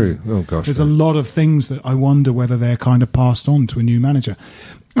 Yeah, true. Oh, gosh. There's a lot of things that I wonder whether they're kind of passed on to a new manager.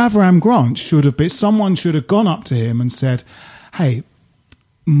 Avram Grant someone should have gone up to him and said, hey,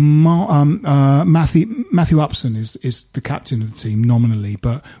 Matthew Upson is the captain of the team nominally,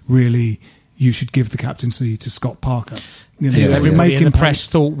 but really you should give the captaincy to Scott Parker. Everybody in the press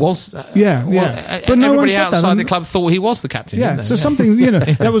thought was... but no everybody outside the club thought he was the captain. Yeah, so something,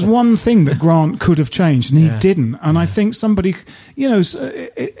 that was one thing that Grant could have changed, and he didn't. And I think somebody, there's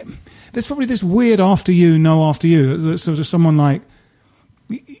probably this weird after you, sort of someone like,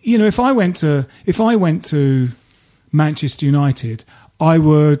 if I went to Manchester United, I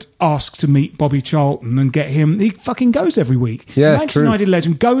would ask to meet Bobby Charlton and get him. He fucking goes every week. Yeah, Manchester United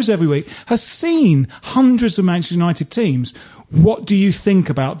legend goes every week, has seen hundreds of Manchester United teams. What do you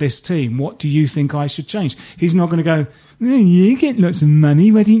think about this team? What do you think I should change? He's not going to go, you get lots of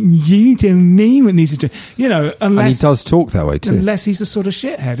money, why didn't you tell me what needs to change? Unless... And he does talk that way too. Unless he's a sort of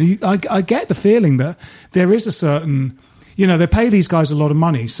shithead. I get the feeling that there is a certain... they pay these guys a lot of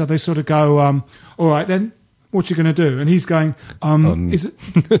money, so they sort of go, all right, then, what you going to do? And he's going,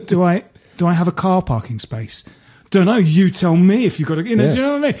 do I have a car parking space? Don't know. You tell me if you've got to. Do you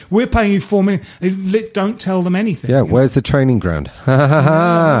know what I mean? We're paying you $4 million. Don't tell them anything. Yeah, where's the training ground?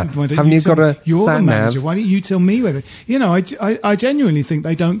 Haven't you got a You're sat the manager. nav? Why don't you tell me whether? I genuinely think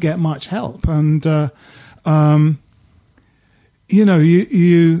they don't get much help, and I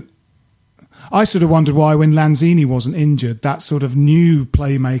sort of wondered why, when Lanzini wasn't injured, that sort of new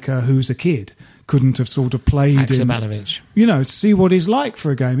playmaker who's a kid couldn't have sort of played Haksabanovic. to see what he's like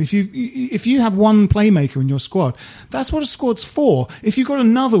for a game. If you have one playmaker in your squad, that's what a squad's for. If you've got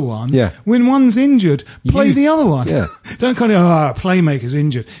another one, when one's injured, play the other one. Yeah. Don't kind of, playmaker's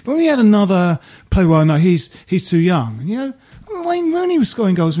injured. But when you had another player, well, no, he's too young. And, Wayne Rooney was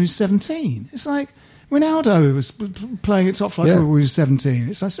scoring goals when he was 17. It's like Ronaldo was playing at top flight when he was 17.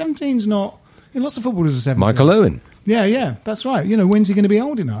 It's like 17's not... lots of footballers are 17. Michael Owen. Yeah, that's right. When's he going to be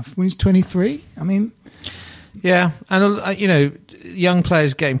old enough? When he's 23? I mean... Yeah, and, young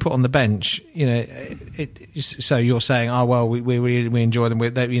players getting put on the bench, so you're saying, we enjoy them.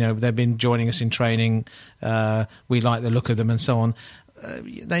 They've been joining us in training. We like the look of them and so on.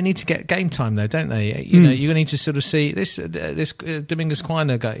 They need to get game time, though, don't they? You need to sort of see this Domingos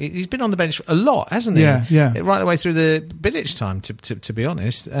Quina guy. He's been on the bench a lot, hasn't he? Yeah. Right the way through the Bilic time, to be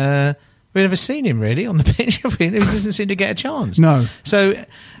honest. We've never seen him really on the pitch. He doesn't seem to get a chance. No. So,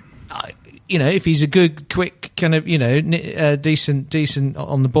 if he's a good, quick, kind of, decent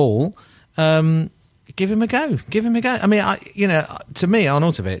on the ball, give him a go. I mean, to me,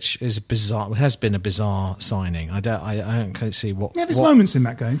 Arnautovic has been a bizarre signing. I don't see what. Yeah, there's moments in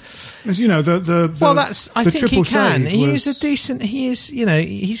that game. As I think he can. He's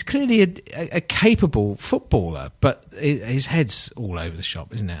clearly a capable footballer, but his head's all over the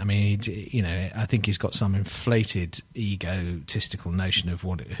shop, isn't it? I mean, I think he's got some inflated, egotistical notion of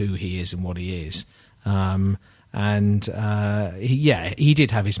who he is and what he is. He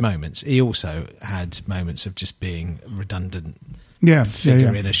did have his moments. He also had moments of just being redundant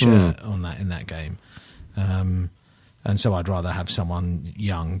figure in a shirt in that game. And so I'd rather have someone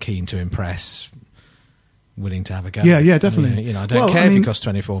young, keen to impress, willing to have a go. Yeah, definitely. I don't care if it costs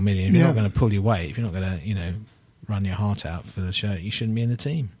 24 million. If you're not going to pull your weight, if you're not going to, run your heart out for the shirt, you shouldn't be in the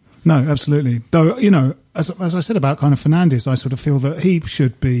team. No, absolutely. Though, as I said about kind of Fernandes, I sort of feel that he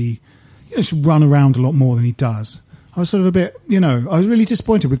should be... should run around a lot more than he does. I was sort of a bit, I was really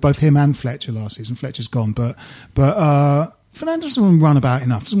disappointed with both him and Fletcher last season. Fletcher's gone, but Fernandes doesn't run about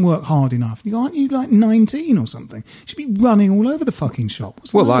enough, doesn't work hard enough. Aren't you like 19 or something? You should be running all over the fucking shop.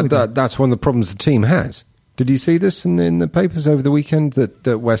 That's one of the problems the team has. Did you see this in the papers over the weekend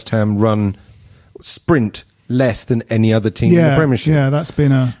that West Ham run sprint less than any other team in the Premiership? Yeah, that's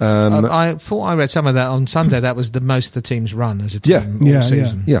been a... I thought I read some of that on Sunday. That was the most the team's run as a team all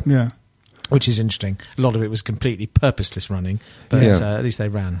season. Yeah. Which is interesting. A lot of it was completely purposeless running, but at least they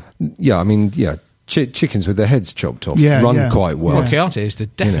ran. Yeah, I mean, chickens with their heads chopped off run quite well. Well, Chiarte is the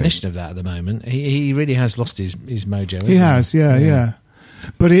definition of that at the moment. He really has lost his mojo. He has, yeah.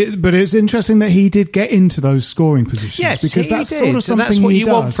 But it's interesting that he did get into those scoring positions. Yes, because that's did. sort of something and that's what he you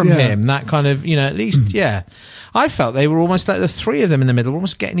does. want from him. That kind of, at least, I felt they were almost like the three of them in the middle,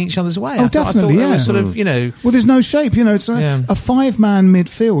 almost getting each other's way. Oh, definitely, I thought it was sort of, Well, there's no shape, It's like a 5-man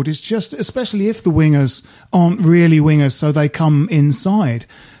midfield is just, especially if the wingers aren't really wingers, so they come inside.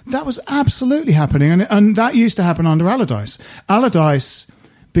 That was absolutely happening, and that used to happen under Allardyce. Allardyce,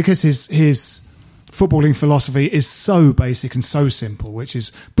 because his footballing philosophy is so basic and so simple, which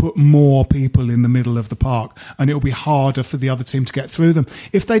is put more people in the middle of the park and it'll be harder for the other team to get through them.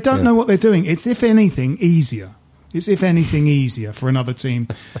 If they don't know what they're doing, it's if anything easier for another team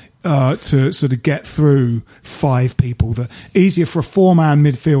to sort of get through 5 people. Easier for a 4-man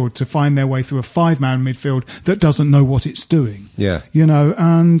midfield to find their way through a 5-man midfield that doesn't know what it's doing. Yeah.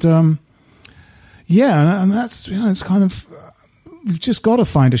 And that's, it's kind of... We've just got to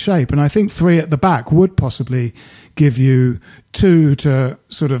find a shape. And I think 3 at the back would possibly give you 2 to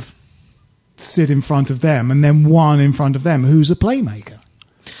sort of sit in front of them and then 1 in front of them who's a playmaker.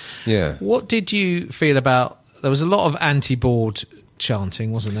 Yeah. What did you feel about... There was a lot of anti-board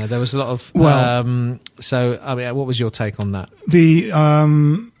chanting, wasn't there? There was a lot of... what was your take on that?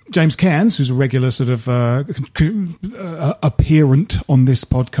 The... James Cairns, who's a regular sort of appearant on this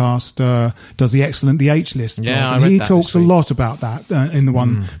podcast, does the excellent The H List. Yeah, and he talks a lot about that in the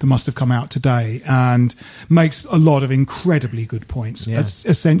one that must have come out today, and makes a lot of incredibly good points. Yeah. It's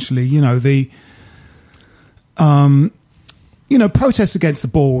essentially, the protests against the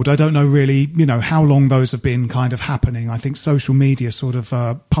board. I don't know really, how long those have been kind of happening. I think social media sort of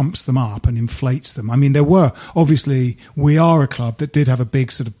pumps them up and inflates them. I mean, we are a club that did have a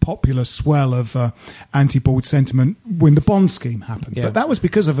big sort of popular swell of anti-board sentiment when the bond scheme happened. Yeah. But that was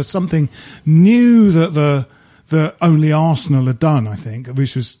because of something new that only Arsenal had done, I think,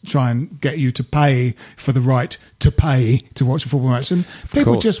 which was try and get you to pay for the right to pay to watch a football match. And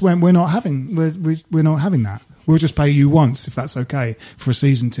people just went, we're not having that. We'll just pay you once, if that's okay, for a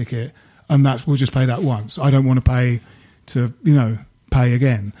season ticket, and we'll just pay that once. I don't want to pay to, pay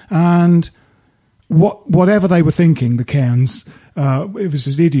again. And whatever they were thinking, the Cairns, it was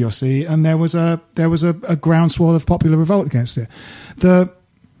just idiocy, and there was a groundswell of popular revolt against it.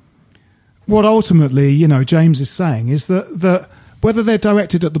 What ultimately, James is saying is that whether they're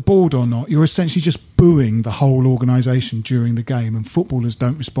directed at the board or not, you're essentially just booing the whole organisation during the game, and footballers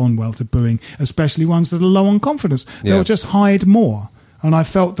don't respond well to booing, especially ones that are low on confidence. They'll just hide more. And I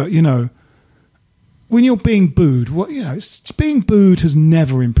felt that, when you're being booed, being booed has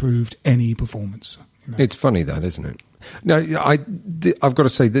never improved any performance. It's funny that, isn't it? No, I've got to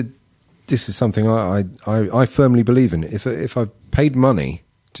say that this is something I firmly believe in. If I've paid money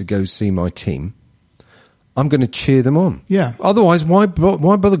to go see my team, I'm going to cheer them on. Yeah. Otherwise, why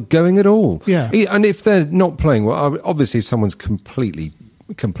bother going at all? Yeah. And if they're not playing well, obviously, if someone's complete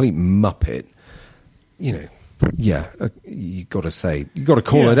muppet, you got to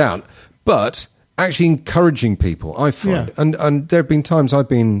call it out. But actually encouraging people, I find, and there have been times I've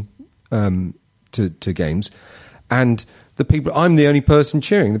been to games, and the people, I'm the only person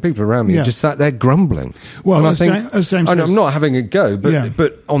cheering. The people around me are just sat there grumbling. Well, and as James says, I'm not having a go,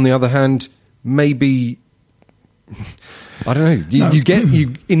 but on the other hand, maybe. I don't know.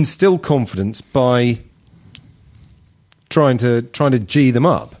 You instill confidence by trying to G them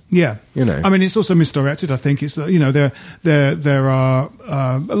up. Yeah, I mean, it's also misdirected. I think it's there are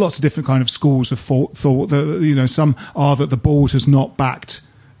lots of different kind of schools of thought that some are that the board has not backed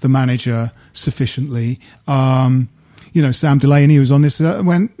the manager sufficiently. Sam Delaney, who was on this,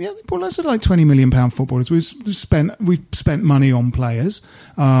 went, well, that's like £20 million footballers. We've spent money on players.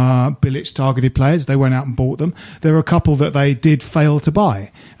 Bilic targeted players. They went out and bought them. There are a couple that they did fail to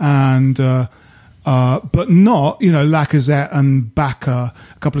buy, and but not, Lacazette and Bacca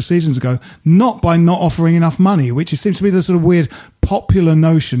a couple of seasons ago, not by not offering enough money, which seems to be the sort of weird popular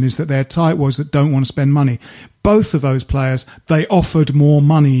notion, is that they're tightwads that don't want to spend money. Both of those players, they offered more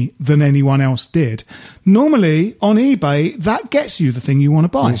money than anyone else did. Normally, on eBay, that gets you the thing you want to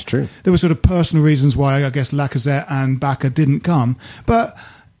buy. That's true. There were sort of personal reasons why, I guess, Lacazette and Bacca didn't come. But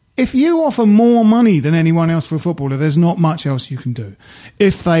if you offer more money than anyone else for a footballer, there's not much else you can do.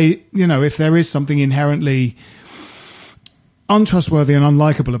 If there is something inherently untrustworthy and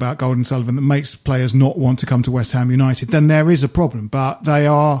unlikable about Golden Sullivan that makes players not want to come to West Ham United, then there is a problem. But they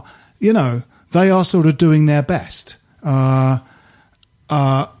are sort of doing their best. In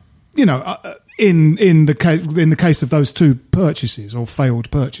the case of those 2 purchases or failed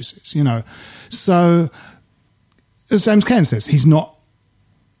purchases, So, as James Cairns says, he's not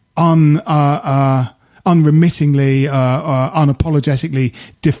unremittingly, unapologetically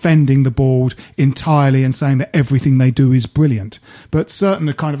defending the board entirely and saying that everything they do is brilliant. But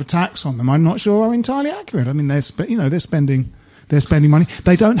certain kind of attacks on them, I'm not sure are entirely accurate. I mean, they're spending money.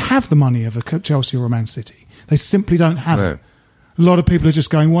 They don't have the money of a Chelsea or a Man City. They simply don't have it. A lot of people are just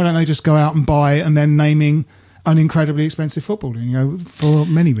going, why don't they just go out and buy and then naming an incredibly expensive footballer, for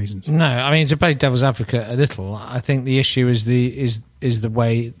many reasons. No, I mean, to play devil's advocate a little, I think the issue is the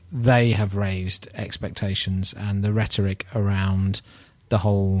way they have raised expectations and the rhetoric around the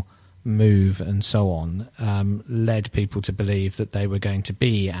whole move and so on led people to believe that they were going to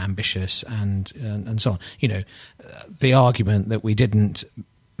be ambitious and so on. The argument that we didn't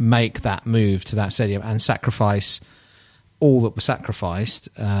make that move to that stadium and sacrifice all that was sacrificed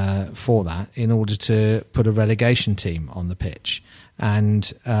for that in order to put a relegation team on the pitch. And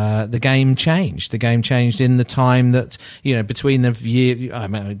the game changed. The game changed in the time that, between the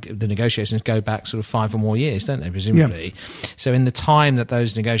the negotiations go back sort of 5 or more years, don't they, presumably? Yeah. So in the time that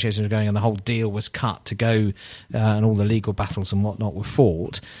those negotiations were going and the whole deal was cut to go and all the legal battles and whatnot were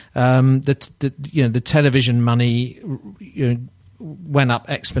fought, the television money, went up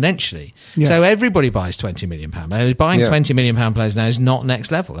exponentially. Yeah. So everybody buys £20 million. Buying £20 million players now is not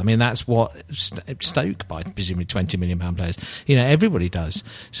next level. I mean, that's what Stoke buy, presumably £20 million players. Everybody does.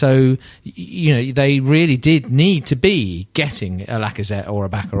 So, they really did need to be getting a Lacazette or a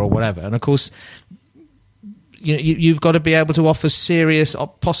Bacca or whatever. And of course, you've got to be able to offer serious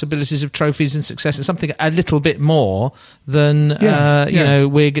possibilities of trophies and success and something a little bit more than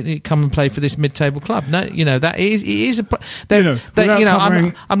we're going to come and play for this mid-table club. No, that is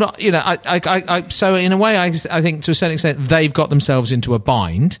I'm not. So in a way, I think to a certain extent they've got themselves into a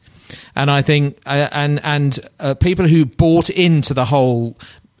bind, and I think and people who bought into the whole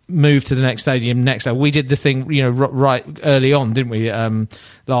move to the next stadium we did the thing right early on, didn't we,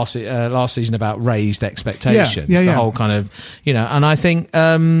 last season, about raised expectations, the whole kind of and I think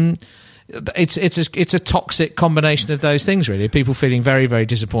it's a toxic combination of those things, really. People feeling very, very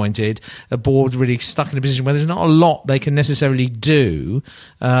disappointed, a board really stuck in a position where there's not a lot they can necessarily do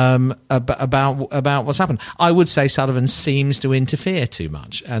about what's happened. I would say Sullivan seems to interfere too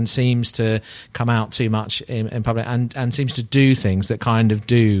much and seems to come out too much in public and seems to do things that kind of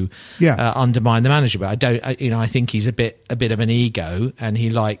do undermine the manager. But I think he's a bit of an ego, and he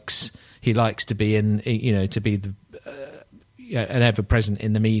likes to be to be the an ever present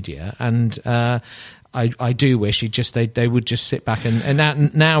in the media, and I do wish they would just sit back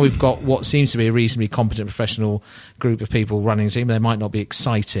and now we've got what seems to be a reasonably competent professional group of people running the team. They might not be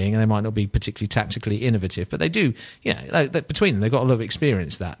exciting and they might not be particularly tactically innovative, but they do, between them they've got a lot of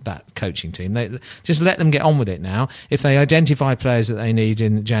experience, that coaching team. They just let them get on with it now. If they identify players that they need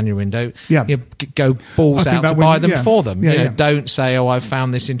in the January window, go balls out to buy them for them. Don't say, I've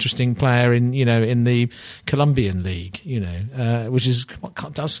found this interesting player in the Colombian league, which is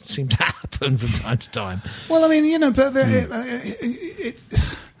what does seem to happen from time to time. Well, I mean, but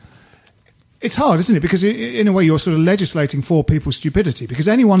it's hard, isn't it? Because in a way, you're sort of legislating for people's stupidity. Because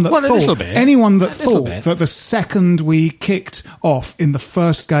anyone that thought that the second we kicked off in the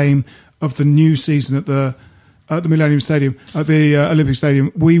first game of the new season at the Millennium Stadium, at the Olympic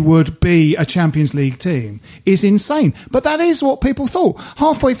Stadium, we would be a Champions League team is insane. But that is what people thought.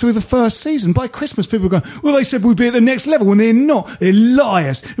 Halfway through the first season, by Christmas, people were going, well, they said we'd be at the next level, when they're not. They're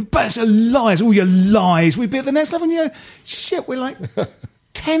liars. But liars. All your lies. We'd be at the next level. And shit, we're like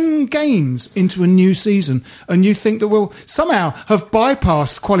 10 games into a new season, and you think that we'll somehow have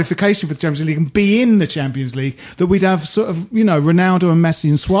bypassed qualification for the Champions League and be in the Champions League, that we'd have sort of, Ronaldo and Messi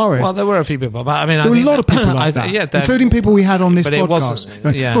and Suarez. Well, there were a few people, but there were a lot of people like that, including people we had on this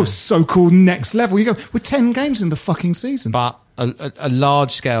podcast. So-called next level. You go, we're 10 games in the fucking season. But a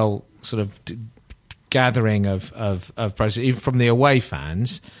large-scale sort of gathering of process, even from the away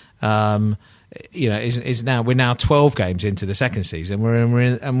fans, is now we're now 12 games into the second season.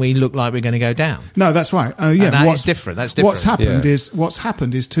 And we look like we're going to go down. No, that's right. That's different. That's different. What's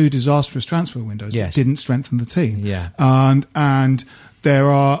happened is 2 disastrous transfer windows that didn't strengthen the team. Yeah, and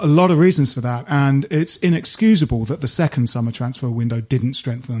there are a lot of reasons for that, and it's inexcusable that the second summer transfer window didn't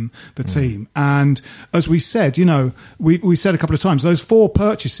strengthen the team. And as we said, we said a couple of times, those 4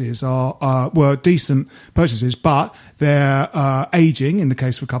 purchases were decent purchases, but they're aging in the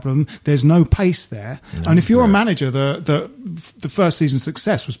case of a couple of them. There's no pace there. And if you're a manager, the first season's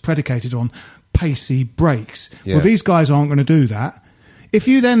success was predicated on pacey breaks. Yeah. Well, these guys aren't going to do that. If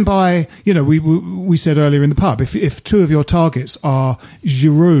you then buy, we said earlier in the pub, if 2 of your targets are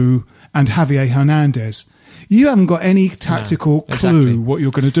Giroud and Javier Hernandez, you haven't got any tactical clue what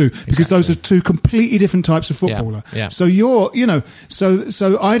you're going to do, because those are 2 completely different types of footballer. Yeah. So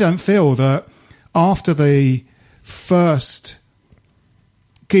so I don't feel that after the first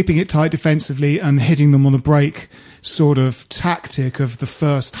keeping it tight defensively and hitting them on the break sort of tactic of the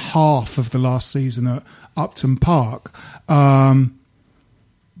first half of the last season at Upton Park,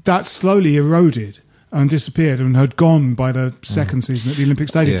 that slowly eroded and disappeared and had gone by the second season at the Olympic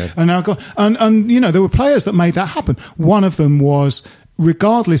Stadium. Yeah. And now gone. And, you know, there were players that made that happen. One of them was,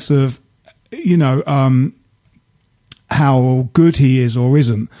 regardless of, you know, how good he is or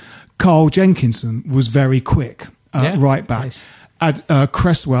isn't, Carl Jenkinson was very quick at right back. Nice.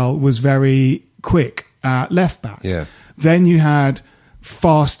 Cresswell was very quick at left back. Yeah. Then you had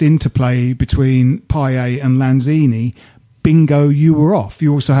fast interplay between Payet and Lanzini. Bingo, you were off.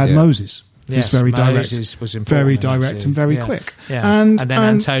 You also had Moses. Yes, was very direct, was very direct and very quick. Yeah. And then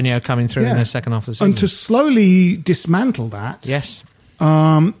Antonio coming through in the second half of the season. And to slowly dismantle that. Yes.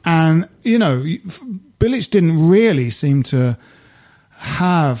 And, you know, Bilic didn't really seem to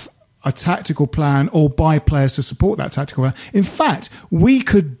have a tactical plan or buy players to support that tactical plan. In fact, we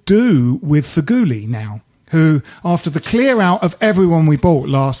could do with Feghouli now, who, after the clear out of everyone we bought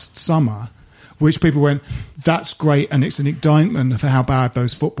last summer, which people went, that's great, and it's an indictment for how bad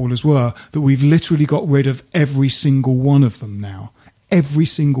those footballers were, that we've literally got rid of every single one of them now. Every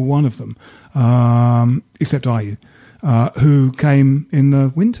single one of them, except Ayew, who came in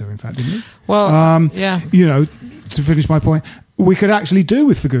the winter, in fact, didn't he? Well, You know, to finish my point, we could actually do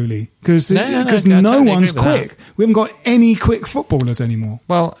with Feghouli, because no totally one's agree with quick. We haven't got any quick footballers anymore.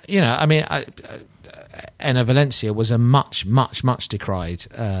 Well, you know, I mean... Enner Valencia was a much decried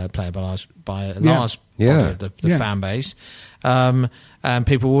player by a large body of the fan base. And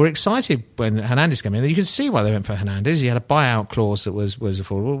people were excited when Hernandez came in. You could see why they went for Hernandez. He had a buyout clause that was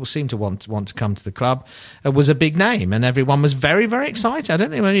affordable, seemed to want to come to the club. It was a big name, and everyone was very, very excited. I don't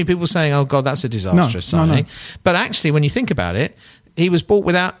think many people were saying, oh, God, that's a disastrous signing. No. But actually, when you think about it, he was bought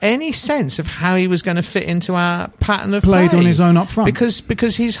without any sense of how he was going to fit into our pattern of play. Played on his own up front.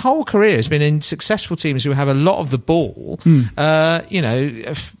 Because his whole career has been in successful teams who have a lot of the ball, have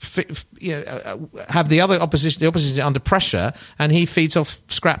the opposition under pressure, and he feeds off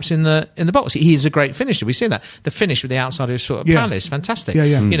scraps in the box. He is a great finisher. We see that. The finish with the outside of his sort of Palace, fantastic.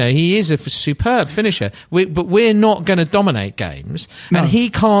 Yeah. You know, he is a superb finisher. But we're not going to dominate games, and he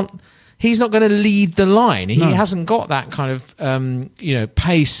can't. He's not going to lead the line. He hasn't got that kind of,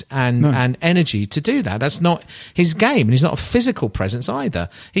 pace and energy to do that. That's not his game, and he's not a physical presence either.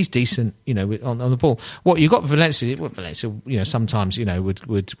 He's decent, on the ball. What you got Valencia, sometimes,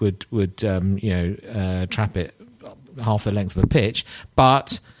 would trap it half the length of a pitch,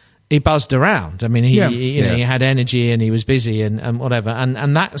 but he buzzed around. I mean, he had energy and he was busy and whatever.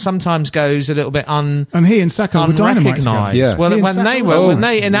 And that sometimes goes a little bit and he and Saka were dynamite together. Yeah. Well,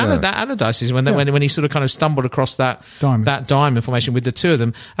 Allardyce, when he sort of kind of stumbled across that diamond formation with the two of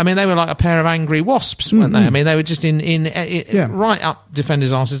them, I mean, they were like a pair of angry wasps, weren't they? I mean, they were just in right up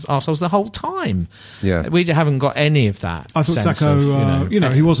defenders' arseholes the whole time. Yeah. We haven't got any of that. I thought Saka,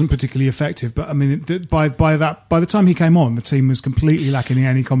 he wasn't particularly effective, but I mean, by the time he came on, the team was completely lacking in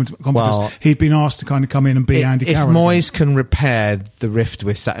any confidence. He'd been asked to kind of come in and be Andy Carroll. If Moyes can repair the rift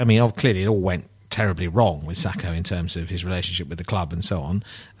with Saka, I mean, clearly it all went terribly wrong with Saka in terms of his relationship with the club and so on.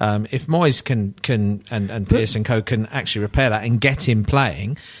 If Moyes can and Pearce and co can actually repair that and get him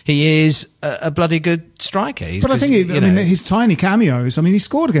playing, he is a bloody good striker. I think his tiny cameos. I mean, he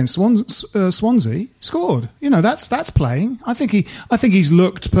scored against Swansea. Scored. That's playing. I think he's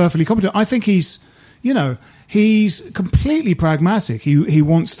looked perfectly competent. I think he's completely pragmatic. He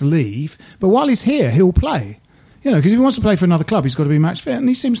wants to leave, but while he's here, he'll play. Because if he wants to play for another club, he's got to be match fit, and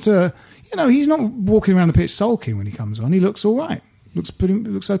he seems to. He's not walking around the pitch sulking when he comes on. He looks all right. Looks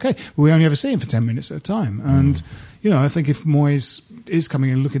okay. But we only ever see him for 10 minutes at a time. And, I think if Moyes is coming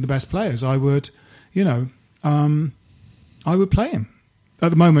in and looking at the best players, I would play him. At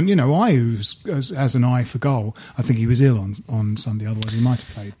the moment, Ayew has an eye for goal. I think he was ill on Sunday, otherwise he might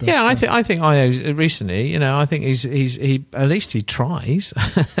have played. But, I think Ayew recently, I think he at least he tries.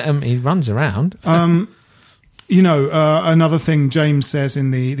 He runs around. Another thing James says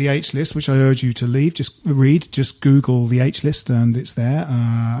in the H list, which I urge you to leave, just Google the H list and it's there.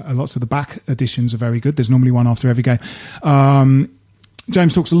 Lots of the back editions are very good. There's normally one after every game.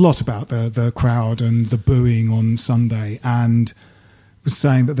 James talks a lot about the crowd and the booing on Sunday, and was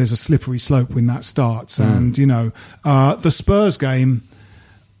saying that there's a slippery slope when that starts. And, the Spurs game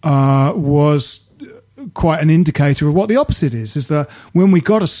was quite an indicator of what the opposite is that when we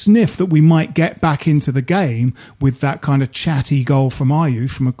got a sniff that we might get back into the game with that kind of chatty goal from Ayew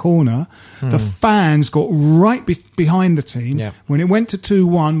from a corner, the fans got right behind the team. Yeah. When it went to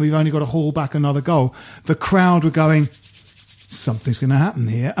 2-1, we've only got to haul back another goal. The crowd were going, something's going to happen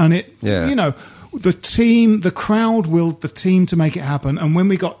here. And Yeah. the crowd willed the team to make it happen. And when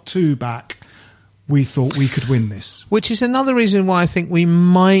we got 2 back, we thought we could win this. Which is another reason why I think we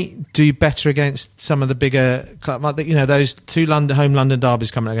might do better against some of the bigger clubs. Like, those 2 home London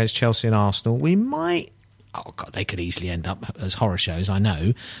derbies coming against Chelsea and Arsenal. We might... Oh, God, they could easily end up as horror shows, I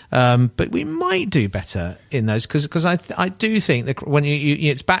know. But we might do better in those because I do think that when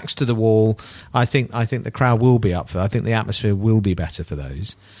it's backs to the wall, I think the crowd will be up for it. I think the atmosphere will be better for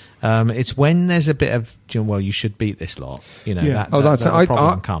those. It's when there's a bit of, well, you should beat this lot. That the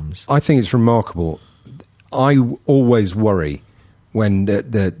problem comes. I think it's remarkable. I always worry when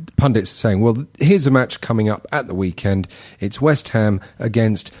the pundits are saying, well, here's a match coming up at the weekend. It's West Ham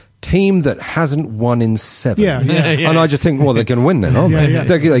against team that hasn't won in 7. Yeah. And I just think, well, they're going to win then, aren't they? Yeah.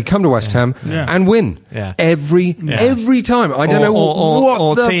 They come to West Ham and win every time. I don't know what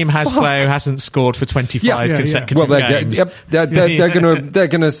or the team has player who hasn't scored for 25 consecutive games. They're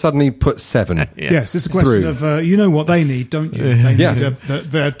going to suddenly put 7. Yes, it's a question of what they need, don't you? They need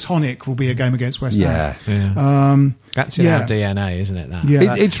their tonic will be a game against West Ham. That's in our DNA, isn't it? That?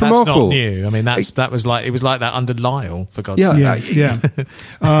 Yeah. It's that's remarkable. Not new. I mean, it was like that under Lyle, for God's sake. Yeah.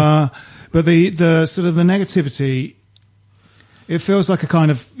 But the sort of the negativity, it feels like a kind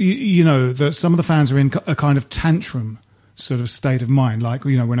of that some of the fans are in a kind of tantrum sort of state of mind, like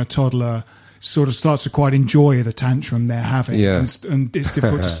when a toddler sort of starts to quite enjoy the tantrum they're having, and it's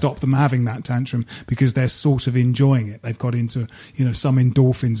difficult to stop them having that tantrum because they're sort of enjoying it. They've got into, some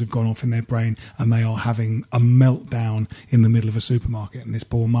endorphins have gone off in their brain and they are having a meltdown in the middle of a supermarket, and this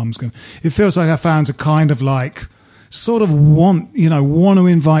poor mum's going. It feels like our fans are kind of like sort of want to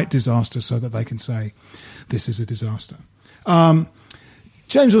invite disaster so that they can say this is a disaster.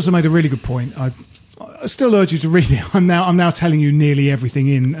 James also made a really good point. I still urge you to read it. I'm now telling you nearly everything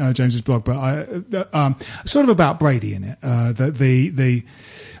in James's blog, but sort of about Brady in it. That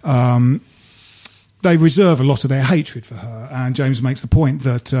they reserve a lot of their hatred for her, and James makes the point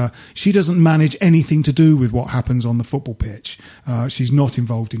that she doesn't manage anything to do with what happens on the football pitch. She's not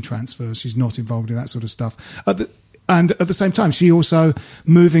involved in transfers. She's not involved in that sort of stuff. And at the same time, she also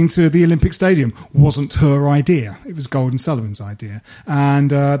moving to the Olympic Stadium wasn't her idea. It was Golden Sullivan's idea. And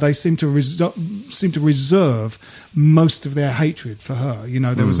they seem to reserve most of their hatred for her.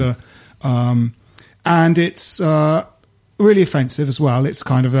 There was and it's really offensive as well. It's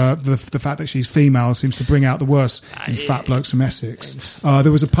kind of the fact that she's female seems to bring out the worst in fat blokes from Essex.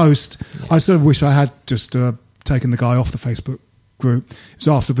 There was a post. I sort of wish I had just taken the guy off the Facebook group. It was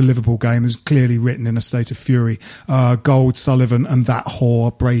after the Liverpool game. It was clearly written in a state of fury. Gold, Sullivan, and that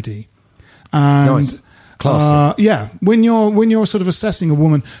whore Brady. And nice. Classy. When you're sort of assessing a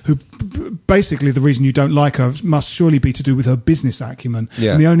woman who basically the reason you don't like her must surely be to do with her business acumen.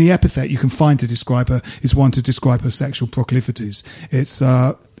 Yeah. And the only epithet you can find to describe her is one to describe her sexual proclivities.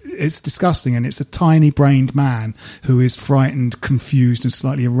 It's disgusting, and it's a tiny-brained man who is frightened, confused, and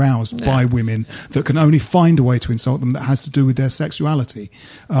slightly aroused by women that can only find a way to insult them that has to do with their sexuality.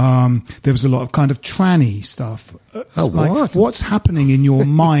 There was a lot of kind of tranny stuff. What's happening in your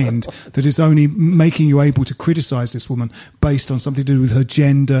mind that is only making you able to criticise this woman based on something to do with her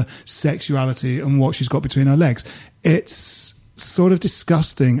gender, sexuality, and what she's got between her legs? It's sort of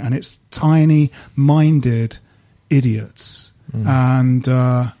disgusting, and it's tiny-minded idiots. And,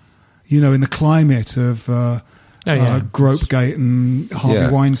 in the climate of Gropegate and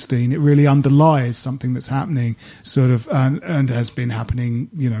Harvey Weinstein, it really underlies something that's happening sort of and has been happening,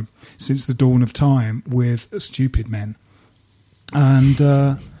 since the dawn of time with stupid men. And,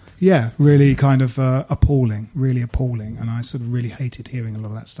 really kind of appalling, really appalling. And I sort of really hated hearing a lot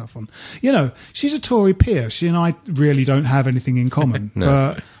of that stuff on. She's a Tory peer. She and I really don't have anything in common. No.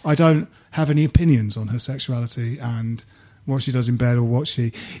 But I don't have any opinions on her sexuality and what she does in bed or what she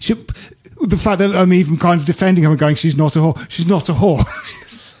the fact that I'm even kind of defending her and going, she's not a whore. She's not a whore.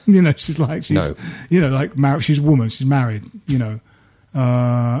 Like married. She's a woman. She's married.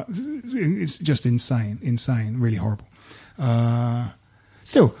 It's just insane, really horrible.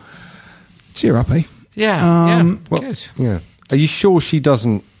 Still, cheer up, eh? Good. Yeah. Are you sure she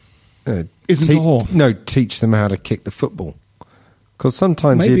doesn't isn't a whore? No, teach them how to kick the football. Because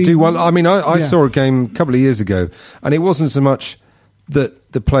sometimes you do well. I mean, I saw a game a couple of years ago, and it wasn't so much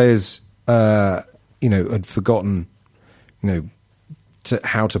that the players, had forgotten,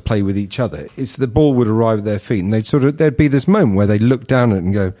 how to play with each other. It's the ball would arrive at their feet, and there'd be this moment where they look down at it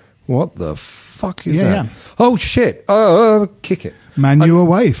and go, "What the fuck is that? Yeah. Oh shit! Kick it." Man, you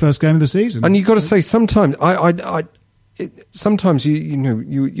away first game of the season, and you got to say sometimes sometimes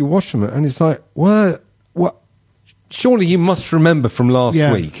you watch them and it's like what. Surely you must remember from last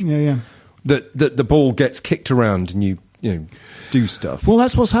week that the ball gets kicked around and you do stuff. Well,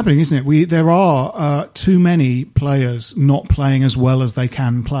 that's what's happening, isn't it? There are too many players not playing as well as they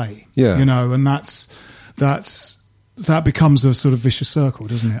can play. Yeah. And that becomes a sort of vicious circle,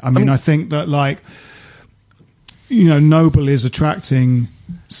 doesn't it? I mean, I think that Noble is attracting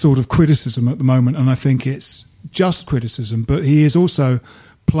sort of criticism at the moment, and I think it's just criticism, but he is also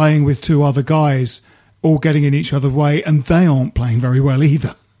playing with two other guys all getting in each other's way, and they aren't playing very well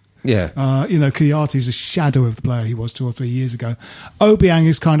either. Yeah. Kouyaté is a shadow of the player he was 2 or 3 years ago. Obiang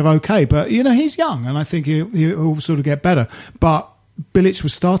is kind of okay, but, he's young, and I think he'll sort of get better. But Bilic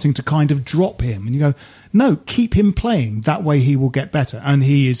was starting to kind of drop him, and you go, no, keep him playing. That way he will get better. And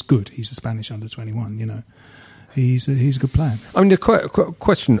he is good. He's a Spanish under-21, He's a good player. I mean, the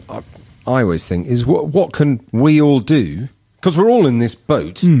question I always think is, what can we all do? Because we're all in this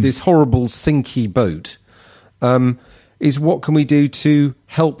boat, this horrible, sinky boat, is what can we do to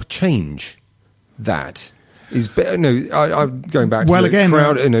help change that? I'm going back to the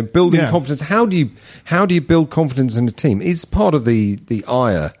crowd, building confidence. How do you build confidence in a team? Is part of the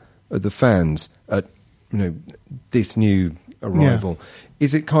ire of the fans at this new arrival? Yeah.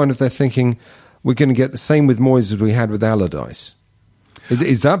 Is it kind of they're thinking we're going to get the same with Moyes as we had with Allardyce?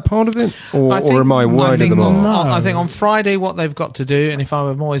 Is that part of it, or am I wide of the mark? No. I think on Friday what they've got to do, and if I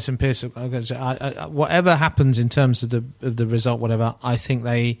were Moyes and Pearce, I'm going to say whatever happens in terms of the result, whatever, I think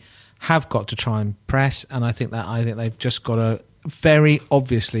they have got to try and press, and I think they've just got to very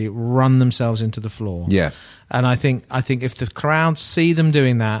obviously run themselves into the floor. Yeah. And I think if the crowd see them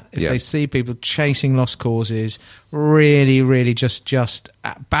doing that, if they see people chasing lost causes, really, really just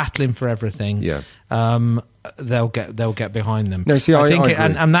battling for everything, they'll get behind them. No, see, I agree.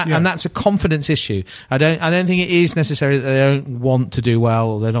 And that's a confidence issue. I don't think it is necessarily that they don't want to do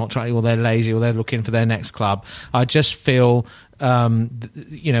well, or they're not trying, or they're lazy, or they're looking for their next club. I just feel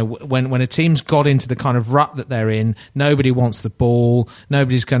when a team's got into the kind of rut that they're in, nobody wants the ball.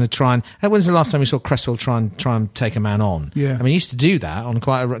 Nobody's going to try and. When's the last time we saw Cresswell try and take a man on? Yeah, I mean, he used to do that on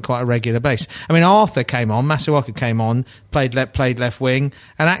quite a regular basis. I mean, Arthur came on, Masuaku came on, played left wing,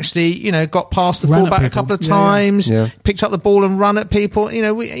 and actually, got past the fullback a couple of times, picked up the ball and run at people.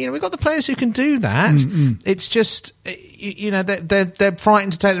 We've got the players who can do that. It's just. They're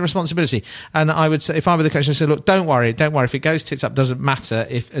frightened to take the responsibility, and I would say, if I were the coach, I'd say, look, don't worry, if it goes tits up, doesn't matter,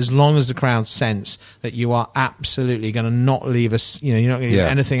 as long as the crowd sense that you are absolutely going to not leave us, you're not going to leave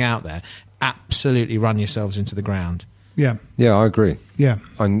anything out there, absolutely run yourselves into the ground. I agree.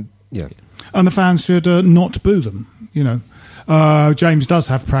 And the fans should not boo them. James does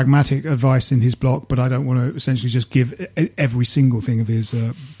have pragmatic advice in his blog, but I don't want to essentially just give every single thing of his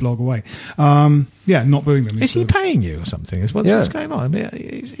blog away. Not booing them. Is he paying you or something? What's going on? I mean,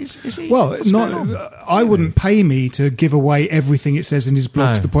 is he? Well, I wouldn't pay me to give away everything it says in his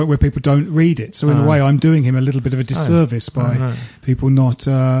blog to the point where people don't read it. So in a way, I'm doing him a little bit of a disservice by people not.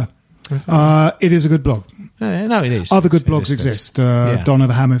 It is a good blog. No, it is. Other good blogs exist. Donna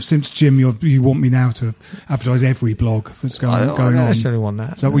the Hammer. Since Jim, you want me now to advertise every blog that's going on. I don't necessarily want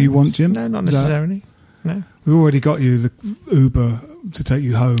that. Is that what you want, Jim? No, not necessarily. No. We've already got you the Uber to take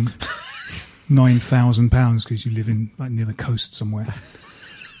you home. £9,000 because you live in near the coast somewhere.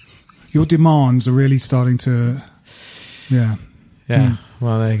 Your demands are really starting to. Yeah.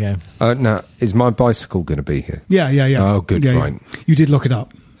 Well, there you go. Now, is my bicycle going to be here? Yeah. Oh, good. Right. You did look it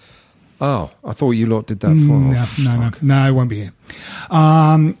up. Oh, I thought you lot did that for No, it won't be here.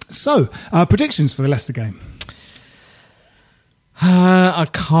 So, predictions for the Leicester game. I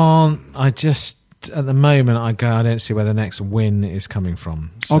can't. I just, at the moment, I don't see where the next win is coming from.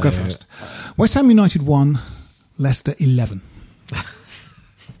 So. I'll go first. West Ham United 1, Leicester 11.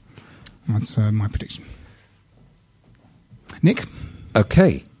 That's my prediction. Nick?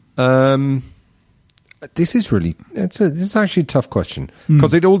 Okay. This is actually a tough question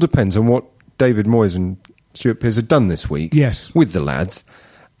because it all depends on what David Moyes and Stuart Pearce have done this week with the lads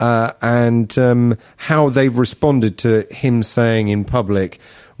and how they've responded to him saying in public,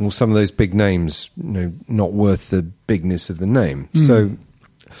 well, some of those big names, not worth the bigness of the name. So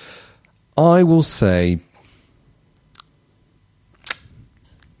I will say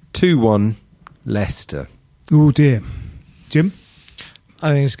 2-1 Leicester. Oh dear. Jim?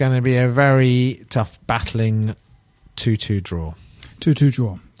 I think it's going to be a very tough battling 2-2 draw.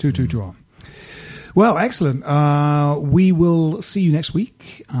 2-2 draw. Well, excellent. We will see you next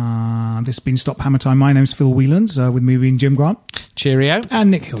week. This has been Stop Hammer Time. My name's Phil Whelans, with me being Jim Grant. Cheerio.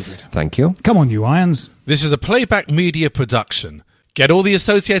 And Nick Hildred. Thank you. Come on, you Irons. This is a Playback Media production. Get all the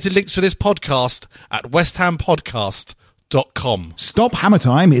associated links for this podcast at westhampodcast.com. StopHammerTime.com. Stop Hammer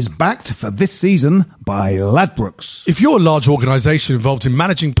Time is backed for this season by Ladbrokes. If you're a large organisation involved in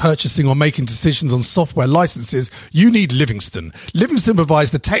managing, purchasing or making decisions on software licenses, you need Livingston. Livingston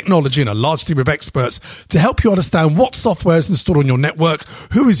provides the technology and a large team of experts to help you understand what software is installed on your network,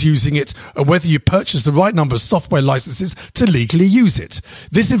 who is using it, and whether you purchase the right number of software licenses to legally use it.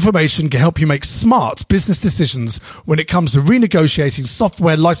 This information can help you make smart business decisions when it comes to renegotiating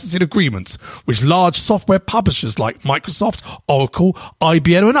software licensing agreements with large software publishers like Microsoft, Oracle,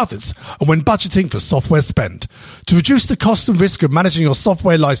 IBM and others, and when budgeting for software spend. To reduce the cost and risk of managing your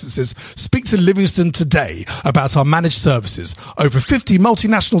software licenses, speak to Livingston today about our managed services. Over 50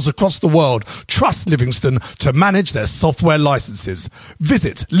 multinationals across the world trust Livingston to manage their software licenses.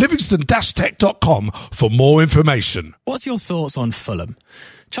 Visit livingston-tech.com for more information. What's your thoughts on Fulham?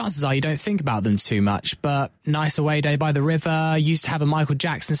 Chances are you don't think about them too much, but nice away day by the river, used to have a Michael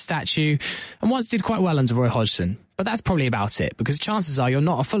Jackson statue, and once did quite well under Roy Hodgson. But that's probably about it, because chances are you're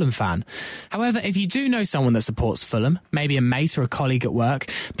not a Fulham fan. However, if you do know someone that supports Fulham, maybe a mate or a colleague at work,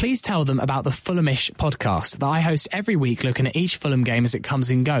 please tell them about the Fulhamish podcast that I host every week, looking at each Fulham game as it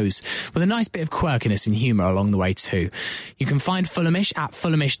comes and goes, with a nice bit of quirkiness and humour along the way too. You can find Fulhamish at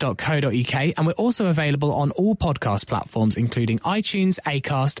fulhamish.co.uk, and we're also available on all podcast platforms, including iTunes,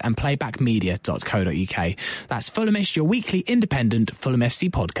 Acast and playbackmedia.co.uk. That's Fulhamish, your weekly independent Fulham FC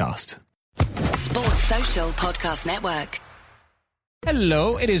podcast. Sports Social Podcast Network.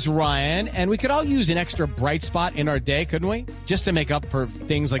 Hello, it is Ryan, and we could all use an extra bright spot in our day, couldn't we? Just to make up for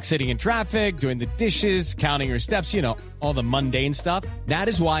things like sitting in traffic, doing the dishes, counting your steps, you know, all the mundane stuff. That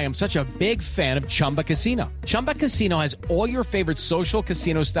is why I'm such a big fan of Chumba Casino. Chumba Casino has all your favorite social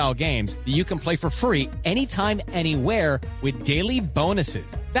casino-style games that you can play for free anytime, anywhere with daily bonuses.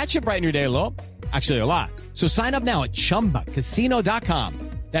 That should brighten your day a little. Actually, a lot. So sign up now at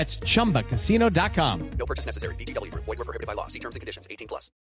ChumbaCasino.com. That's ChumbaCasino.com. No purchase necessary. VGW Group. Void where prohibited by law. See terms and conditions. 18+.